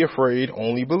not be afraid,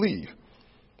 only believe.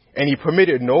 And he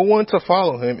permitted no one to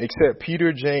follow him except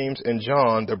Peter, James, and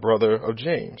John, the brother of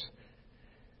James.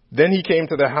 Then he came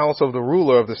to the house of the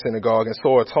ruler of the synagogue and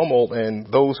saw a tumult and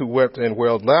those who wept and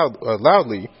wailed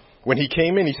loudly. When he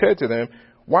came in, he said to them,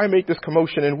 why make this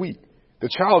commotion and weep? The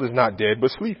child is not dead,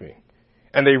 but sleeping.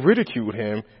 And they ridiculed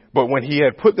him. But when he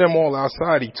had put them all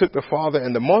outside, he took the father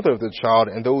and the mother of the child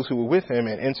and those who were with him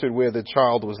and entered where the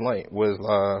child was lying.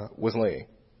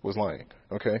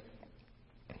 Okay.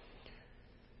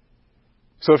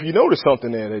 So if you notice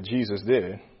something there that Jesus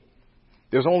did,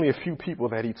 there's only a few people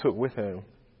that he took with him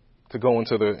to go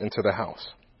into the house.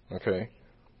 Okay.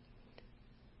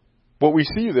 What we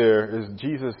see there is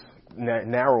Jesus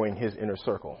narrowing his inner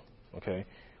circle. Okay.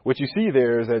 What you see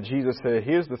there is that Jesus said,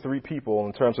 here's the three people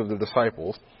in terms of the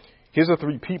disciples. Here's the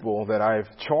three people that I've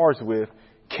charged with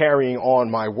carrying on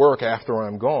my work after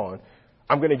I'm gone.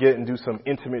 I'm going to get and do some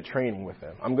intimate training with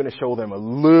them. I'm going to show them a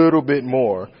little bit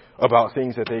more about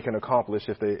things that they can accomplish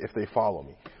if they follow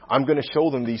me. I'm going to show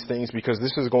them these things because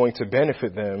this is going to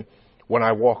benefit them when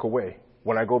I walk away.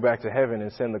 When I go back to heaven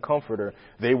and send the Comforter,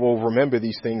 they will remember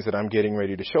these things that I'm getting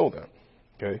ready to show them.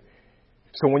 Okay?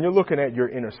 So when you're looking at your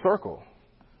inner circle,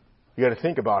 you got to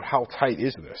think about how tight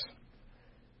is this?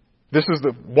 This is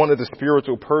one of the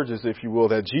spiritual purges, if you will,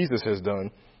 that Jesus has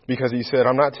done, because he said,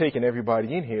 I'm not taking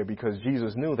everybody in here, because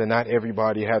Jesus knew that not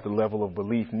everybody had the level of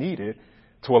belief needed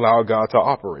to allow God to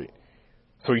operate.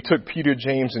 So he took Peter,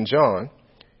 James, and John.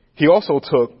 He also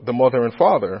took the mother and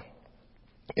father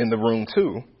in the room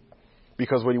too,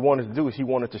 because what he wanted to do is he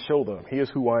wanted to show them, here's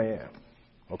who I am.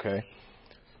 Okay?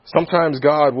 Sometimes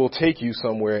God will take you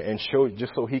somewhere and show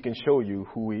just so he can show you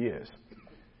who he is.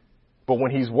 But when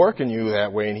he's working you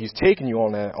that way and he's taking you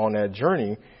on that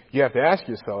journey, you have to ask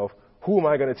yourself, who am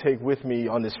I going to take with me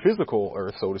on this physical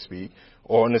earth, so to speak,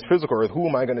 or on this physical earth, who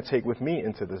am I going to take with me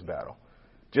into this battle?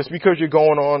 Just because you're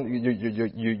going on,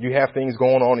 you have things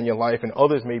going on in your life and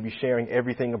others may be sharing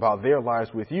everything about their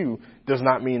lives with you does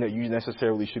not mean that you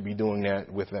necessarily should be doing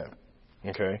that with them.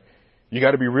 Okay? You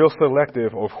got to be real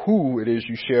selective of who it is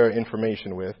you share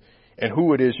information with and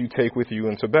who it is you take with you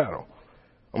into battle.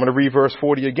 I'm going to read verse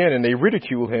 40 again. And they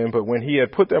ridiculed him, but when he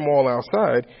had put them all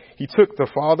outside, he took the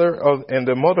father and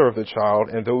the mother of the child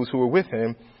and those who were with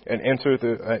him and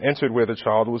entered where the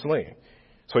child was laying.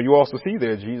 So you also see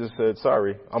there, Jesus said,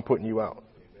 sorry, I'm putting you out.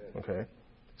 Okay.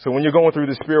 So when you're going through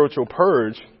the spiritual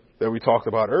purge that we talked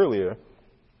about earlier,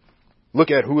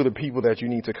 look at who are the people that you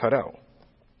need to cut out.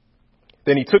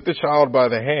 Then he took the child by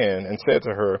the hand and said to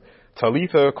her,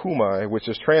 Talitha Kumai, which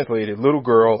is translated, little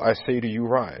girl, I say to you,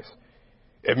 rise.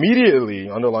 Immediately,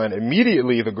 underline,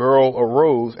 immediately the girl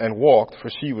arose and walked,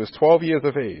 for she was 12 years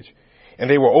of age. And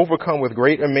they were overcome with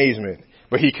great amazement.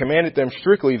 But he commanded them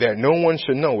strictly that no one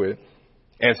should know it,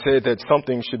 and said that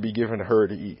something should be given to her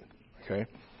to eat. Okay.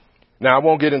 Now, I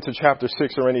won't get into chapter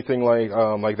 6 or anything like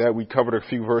that. We covered a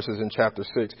few verses in chapter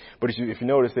 6. But if you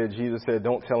notice that Jesus said,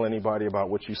 don't tell anybody about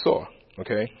what you saw.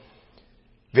 Okay.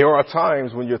 There are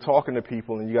times when you're talking to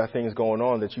people and you got things going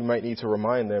on that you might need to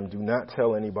remind them, do not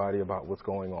tell anybody about what's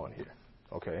going on here.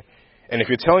 Okay. And if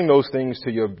you're telling those things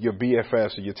to your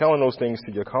BFFs or you're telling those things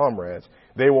to your comrades,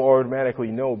 they will automatically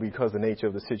know because of the nature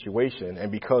of the situation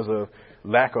and because of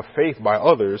lack of faith by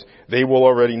others, they will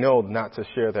already know not to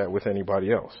share that with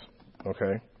anybody else.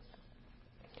 Okay.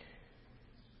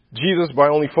 Jesus, by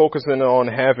only focusing on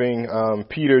having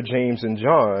Peter, James, and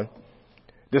John,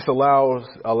 this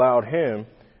allowed him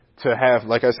to have,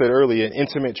 like I said earlier, an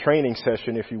intimate training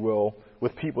session, if you will,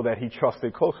 with people that he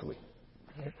trusted closely.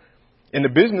 In the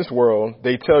business world,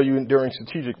 they tell you during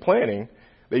strategic planning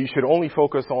that you should only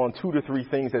focus on 2 to 3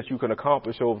 things that you can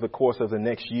accomplish over the course of the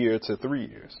next year to 3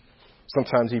 years,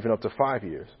 sometimes even up to 5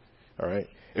 years. All right.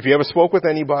 If you ever spoke with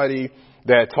anybody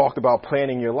that talked about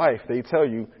planning your life, they tell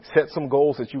you set some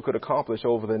goals that you could accomplish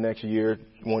over the next year,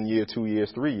 1 year, 2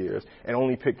 years, 3 years, and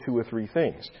only pick 2 or 3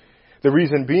 things. The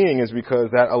reason being is because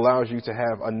that allows you to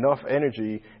have enough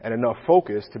energy and enough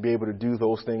focus to be able to do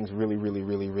those things really, really,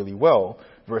 really, really well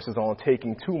versus on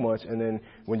taking too much. And then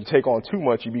when you take on too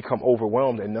much, you become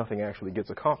overwhelmed and nothing actually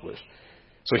gets accomplished.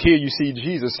 So here you see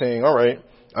Jesus saying, all right,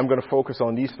 I'm going to focus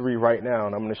on these 3 right now,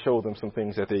 and I'm going to show them some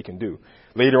things that they can do.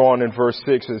 Later on in verse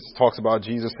 6, it talks about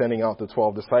Jesus sending out the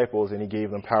 12 disciples, and he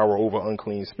gave them power over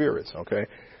unclean spirits. Okay,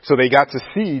 so they got to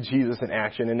see Jesus in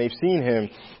action, and they've seen him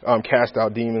cast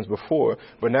out demons before,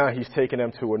 but now he's taking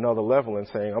them to another level and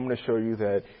saying, I'm going to show you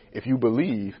that if you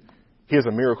believe, here's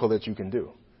a miracle that you can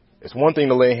do. It's one thing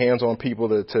to lay hands on people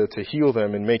to heal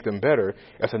them and make them better.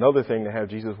 That's another thing to have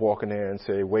Jesus walk in there and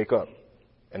say, wake up.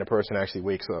 And the person actually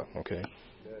wakes up, okay?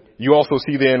 You also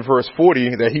see there in verse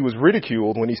 40 that he was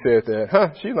ridiculed when he said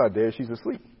that, she's not dead, she's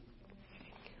asleep.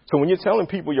 So when you're telling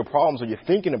people your problems or you're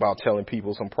thinking about telling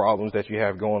people some problems that you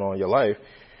have going on in your life,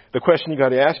 the question you got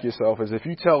to ask yourself is if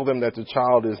you tell them that the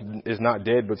child is not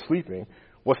dead but sleeping,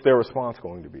 what's their response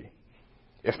going to be?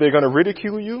 If they're going to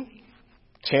ridicule you,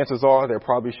 chances are they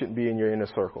probably shouldn't be in your inner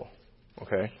circle,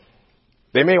 okay?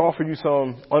 They may offer you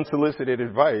some unsolicited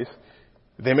advice.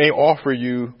 They may offer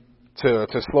you to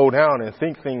slow down and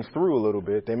think things through a little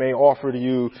bit. They may offer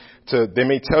they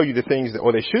may tell you the things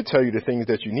or they should tell you the things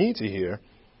that you need to hear,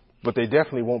 but they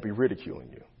definitely won't be ridiculing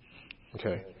you,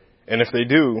 okay? And if they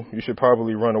do, you should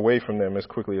probably run away from them as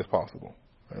quickly as possible,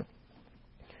 right?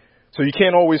 So you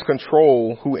can't always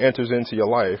control who enters into your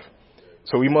life.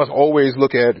 So we must always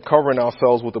look at covering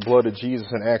ourselves with the blood of Jesus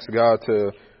and ask God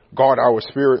to guard our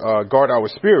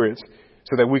spirits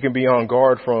so that we can be on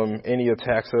guard from any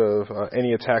attacks of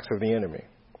the enemy.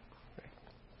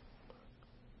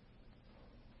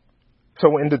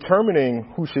 So in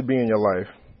determining who should be in your life,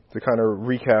 to kind of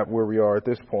recap where we are at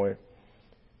this point,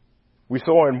 we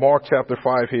saw in Mark chapter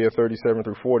 5 here, 37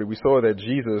 through 40, we saw that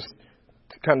Jesus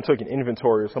kind of took an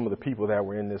inventory of some of the people that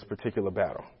were in this particular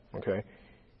battle, okay?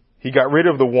 He got rid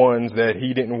of the ones that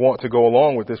he didn't want to go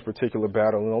along with this particular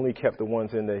battle and only kept the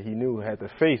ones in that he knew had the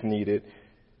faith needed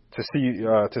to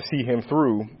see him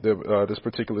through this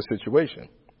particular situation.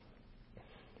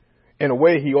 In a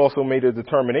way, he also made a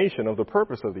determination of the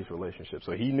purpose of these relationships.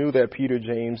 So he knew that Peter,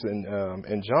 James,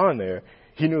 and John there,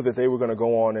 he knew that they were going to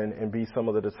go on and be some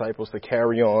of the disciples to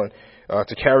carry on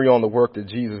the work that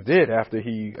Jesus did after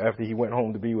he went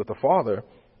home to be with the Father.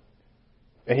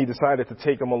 And he decided to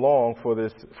take them along for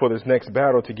this next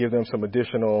battle to give them some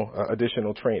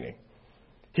additional training.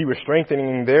 He was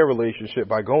strengthening their relationship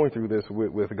by going through this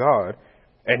with God,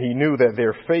 and he knew that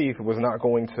their faith was not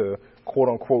going to, quote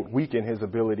unquote, weaken his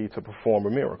ability to perform a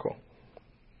miracle.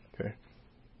 Okay.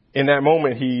 In that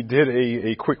moment, he did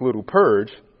a quick little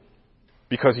purge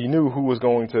because he knew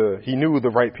he knew the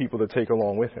right people to take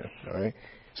along with him. All right.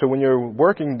 So when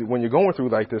you're going through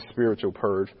like this spiritual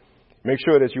purge, make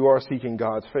sure that you are seeking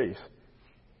God's face.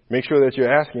 Make sure that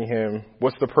you're asking him,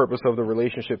 what's the purpose of the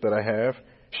relationship that I have?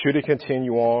 Should it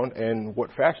continue on? And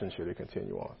what fashion should it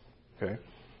continue on? Okay.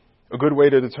 A good way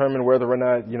to determine whether or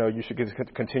not, you should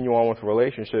continue on with a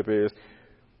relationship is,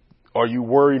 are you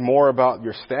worried more about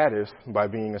your status by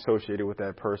being associated with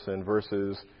that person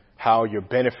versus how you're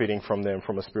benefiting from them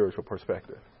from a spiritual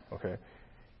perspective? Okay.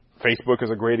 Facebook is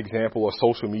a great example, or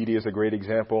social media is a great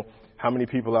example. How many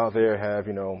people out there have,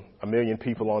 1 million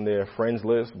people on their friends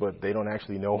list, but they don't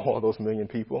actually know all those 1 million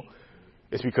people?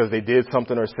 It's because they did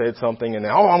something or said something and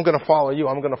I'm going to follow you.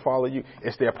 I'm going to follow you.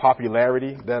 It's their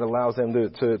popularity that allows them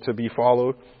to be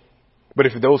followed. But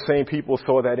if those same people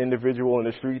saw that individual in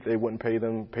the street, they wouldn't pay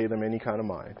them any kind of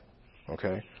mind.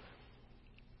 Okay.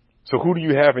 So who do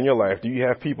you have in your life? Do you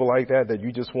have people like that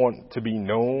you just want to be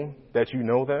known that you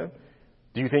know them?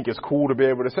 Do you think it's cool to be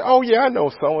able to say, oh yeah, I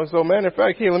know so-and-so. Matter of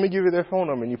fact, here, let me give you their phone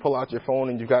number. And you pull out your phone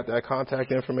and you got that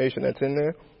contact information that's in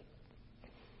there.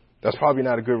 That's probably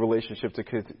not a good relationship to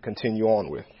continue on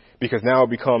with, because now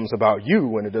it becomes about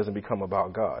you and it doesn't become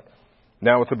about God.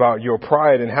 Now it's about your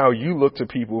pride and how you look to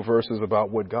people versus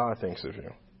about what God thinks of you.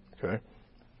 Okay.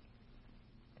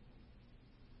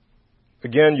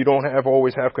 Again, you don't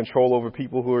always have control over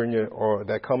people who are or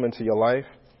that come into your life.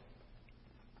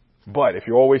 But if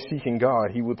you're always seeking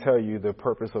God, he will tell you the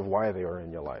purpose of why they are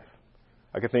in your life.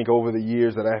 I can think over the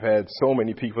years that I've had so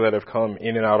many people that have come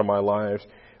in and out of my lives.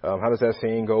 How does that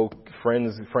saying go?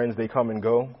 Friends, they come and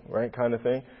go, right? Kind of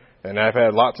thing. And I've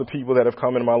had lots of people that have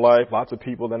come in my life, lots of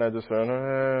people that I just said,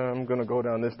 I'm going to go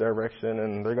down this direction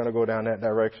and they're going to go down that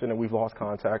direction. And we've lost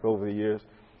contact over the years.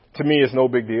 To me, it's no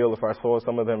big deal. If I saw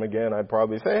some of them again, I'd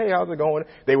probably say, hey, how's it going?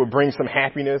 They would bring some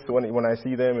happiness when I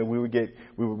see them, and we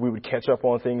would catch up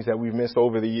on things that we've missed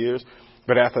over the years.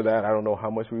 But after that, I don't know how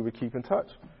much we would keep in touch,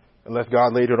 unless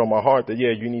God laid it on my heart that,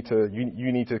 yeah, you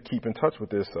need to keep in touch with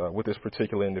this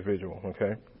particular individual.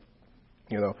 Okay.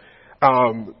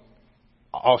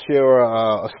 I'll share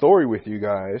a story with you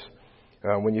guys.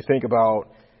 When you think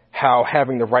about how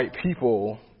having the right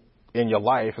people in your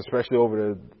life, especially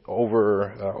over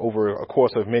a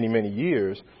course of many, many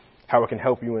years, how it can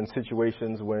help you in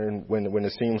situations when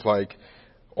it seems like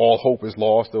all hope is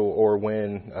lost or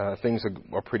when things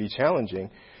are pretty challenging.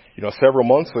 Several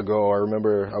months ago, I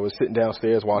remember I was sitting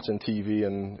downstairs watching TV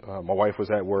and my wife was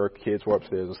at work, kids were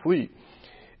upstairs asleep.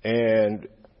 And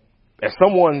as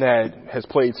someone that has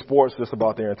played sports just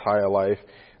about their entire life,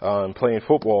 playing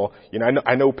football,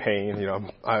 I know pain,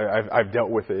 I've dealt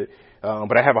with it.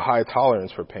 But I have a high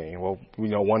tolerance for pain. Well,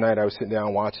 one night I was sitting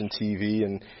down watching TV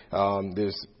and,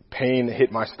 there's pain that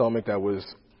hit my stomach that was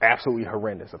absolutely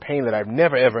horrendous. A pain that I've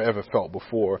never, ever felt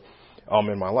before,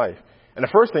 in my life. And the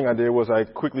first thing I did was I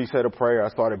quickly said a prayer. I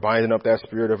started binding up that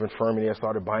spirit of infirmity. I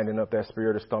started binding up that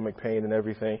spirit of stomach pain and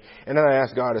everything. And then I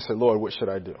asked God, I said, Lord, what should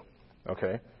I do?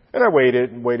 Okay. And I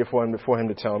waited for him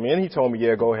to tell me. And he told me,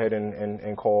 yeah, go ahead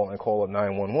and call up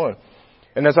 911.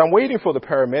 And as I'm waiting for the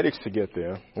paramedics to get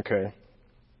there, okay,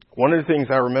 one of the things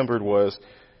I remembered was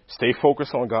stay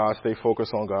focused on God, stay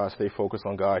focused on God, stay focused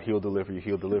on God. He'll deliver you.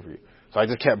 He'll deliver you. So I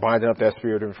just kept binding up that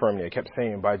spirit of infirmity. I kept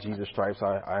saying, by Jesus' stripes,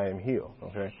 I am healed.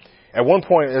 Okay. At one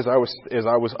point, as I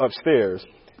was upstairs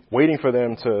waiting for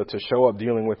them to show up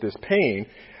dealing with this pain,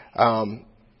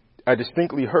 I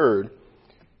distinctly heard,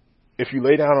 if you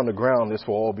lay down on the ground, this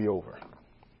will all be over.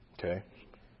 Okay.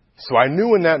 So I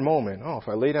knew in that moment, if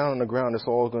I lay down on the ground, it's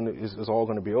all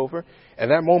going to be over. And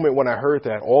that moment when I heard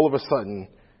that, all of a sudden,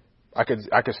 I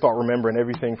could start remembering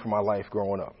everything from my life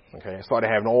growing up. Okay. I started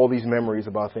having all these memories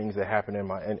about things that happened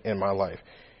in my life.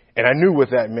 And I knew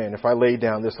what that meant. If I laid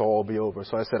down, this will all be over.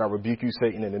 So I said, I rebuke you,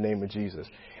 Satan, in the name of Jesus.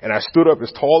 And I stood up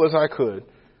as tall as I could.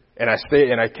 And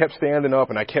I kept standing up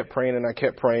and I kept praying and I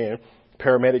kept praying.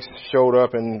 Paramedics showed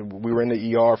up and we were in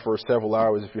the ER for several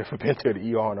hours. If you've ever been to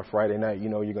the ER on a Friday night,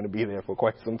 you're going to be there for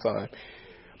quite some time.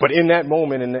 But in that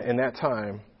moment, in that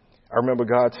time, I remember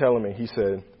God telling me, he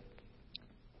said,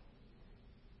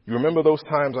 you remember those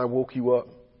times I woke you up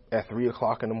at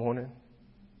 3:00 in the morning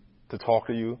to talk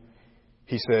to you?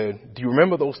 He said, do you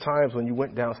remember those times when you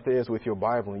went downstairs with your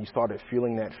Bible and you started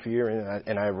feeling that fear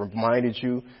and I reminded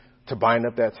you to bind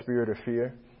up that spirit of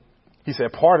fear? He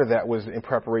said part of that was in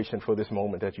preparation for this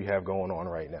moment that you have going on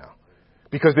right now.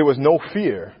 Because there was no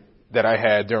fear that I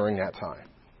had during that time.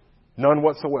 None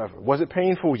whatsoever. Was it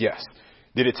painful? Yes.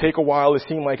 Did it take a while? It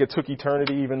seemed like it took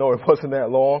eternity, even though it wasn't that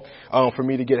long, for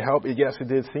me to get help. Yes, it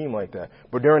did seem like that.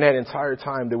 But during that entire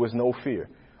time, there was no fear.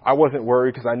 I wasn't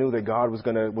worried because I knew that God was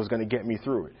gonna get me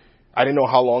through it. I didn't know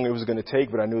how long it was going to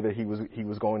take, but I knew that he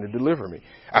was going to deliver me.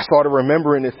 I started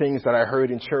remembering the things that I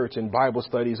heard in church and Bible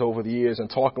studies over the years and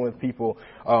talking with people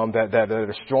that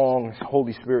are strong,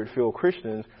 Holy Spirit-filled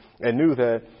Christians, and knew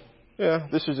that,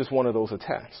 this is just one of those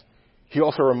attacks. He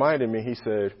also reminded me, he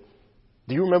said,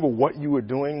 do you remember what you were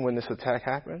doing when this attack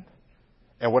happened?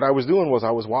 And what I was doing was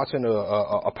I was watching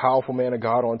a powerful man of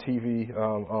God on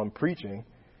TV preaching,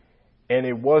 and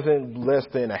it wasn't less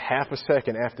than a half a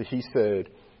second after he said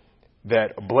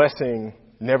that blessing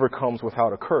never comes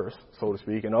without a curse, so to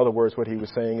speak. In other words, what he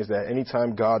was saying is that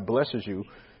anytime God blesses you,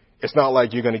 it's not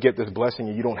like you're going to get this blessing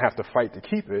and you don't have to fight to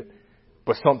keep it,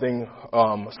 but something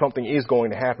is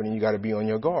going to happen and you got to be on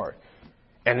your guard.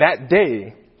 And that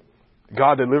day,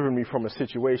 God delivered me from a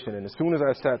situation, and as soon as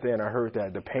I sat there and I heard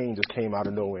that, the pain just came out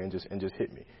of nowhere and just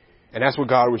hit me. And that's what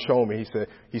God was showing me.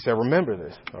 He said, remember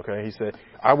this, okay? He said,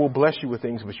 I will bless you with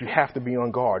things, but you have to be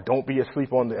on guard. Don't be asleep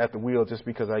at the wheel just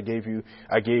because I gave you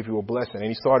a blessing. And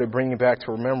he started bringing back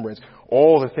to remembrance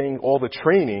all the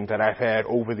training that I've had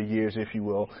over the years, if you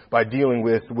will, by dealing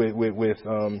with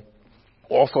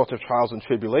all sorts of trials and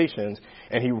tribulations.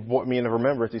 And he brought me into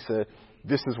remembrance. He said,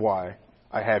 this is why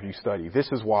I have you study. This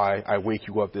is why I wake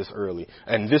you up this early.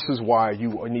 And this is why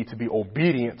you need to be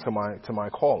obedient to my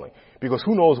calling. Because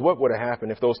who knows what would have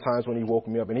happened if those times when he woke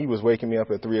me up, and he was waking me up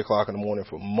at 3:00 in the morning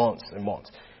for months and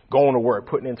months, going to work,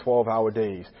 putting in 12-hour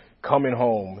days, coming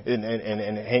home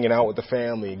and hanging out with the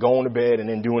family, going to bed and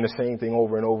then doing the same thing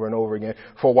over and over and over again.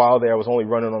 For a while there, I was only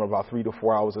running on about 3 to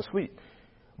 4 hours of sleep.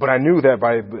 But I knew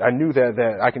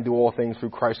that I can do all things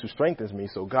through Christ who strengthens me.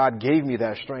 So God gave me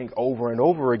that strength over and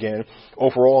over again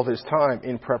over all this time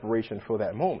in preparation for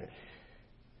that moment.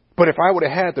 But if I would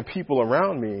have had the people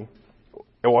around me,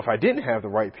 or if I didn't have the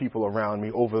right people around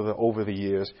me over the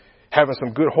years, having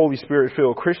some good Holy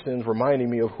Spirit-filled Christians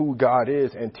reminding me of who God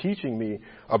is and teaching me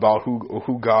about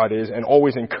who God is and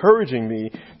always encouraging me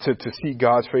to see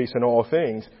God's face in all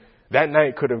things, that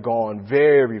night could have gone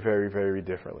very, very, very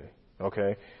differently.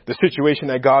 Okay, the situation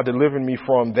that God delivered me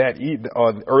from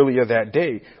earlier that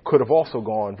day could have also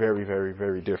gone very, very,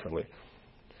 very differently.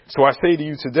 So I say to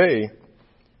you today,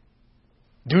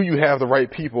 do you have the right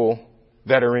people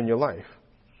that are in your life?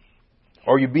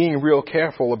 Are you being real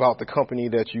careful about the company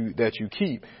that you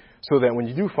keep, so that when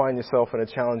you do find yourself in a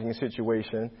challenging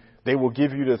situation, they will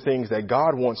give you the things that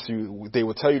God wants you. They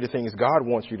will tell you the things God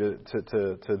wants you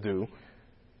to do,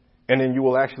 and then you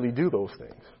will actually do those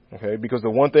things. Okay, because the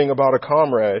one thing about a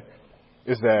comrade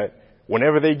is that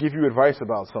whenever they give you advice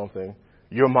about something,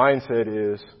 your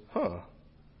mindset is,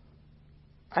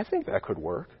 I think that could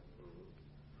work.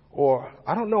 Or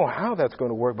I don't know how that's going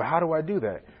to work, but how do I do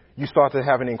that? You start to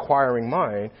have an inquiring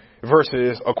mind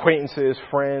versus acquaintances,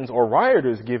 friends, or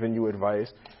rioters giving you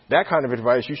advice. That kind of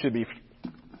advice you should be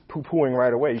poo-pooing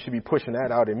right away. You should be pushing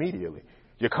that out immediately.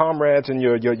 Your comrades and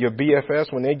your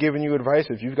BFS, when they're giving you advice,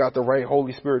 if you've got the right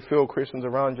Holy Spirit-filled Christians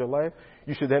around your life,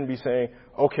 you should then be saying,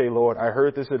 okay, Lord, I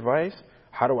heard this advice.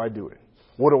 How do I do it?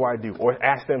 What do I do? Or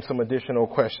ask them some additional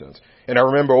questions. And I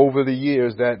remember over the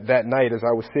years that night as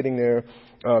I was sitting there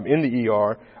in the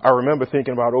ER, I remember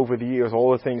thinking about over the years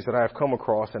all the things that I've come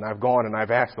across, and I've gone and I've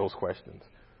asked those questions.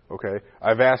 Okay?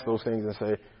 I've asked those things and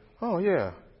say, oh,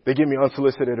 yeah. They give me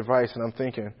unsolicited advice, and I'm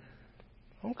thinking,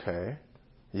 okay,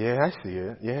 yeah, I see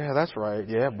it. Yeah, that's right.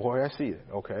 Yeah, boy, I see it.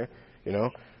 Okay,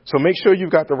 So make sure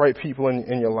you've got the right people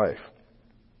in your life.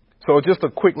 So just a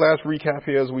quick last recap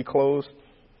here as we close.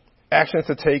 Actions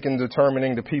to take in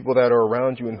determining the people that are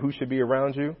around you and who should be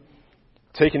around you.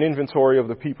 Take an inventory of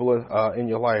the people in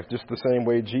your life, just the same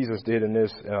way Jesus did in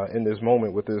this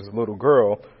moment with this little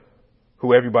girl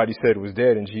who everybody said was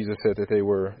dead, and Jesus said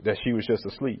that she was just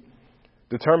asleep.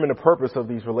 Determine the purpose of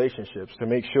these relationships to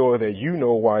make sure that you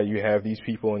know why you have these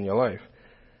people in your life.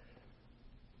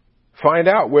 Find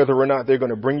out whether or not they're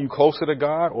going to bring you closer to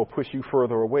God or push you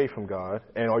further away from God,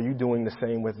 and are you doing the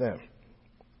same with them?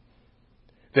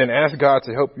 Then ask God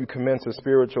to help you commence a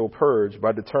spiritual purge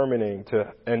by determining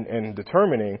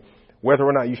whether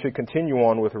or not you should continue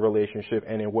on with a relationship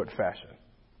and in what fashion.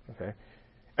 Okay?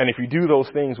 And if you do those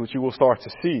things, what you will start to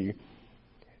see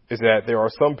is that there are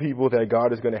some people that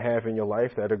God is going to have in your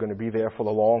life that are going to be there for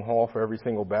the long haul for every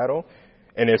single battle.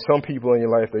 And there's some people in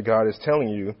your life that God is telling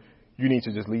you, you need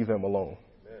to just leave them alone.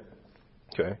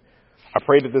 Okay? I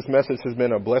pray that this message has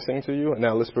been a blessing to you. And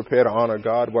now let's prepare to honor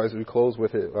God as we close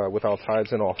with our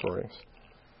tithes and offerings.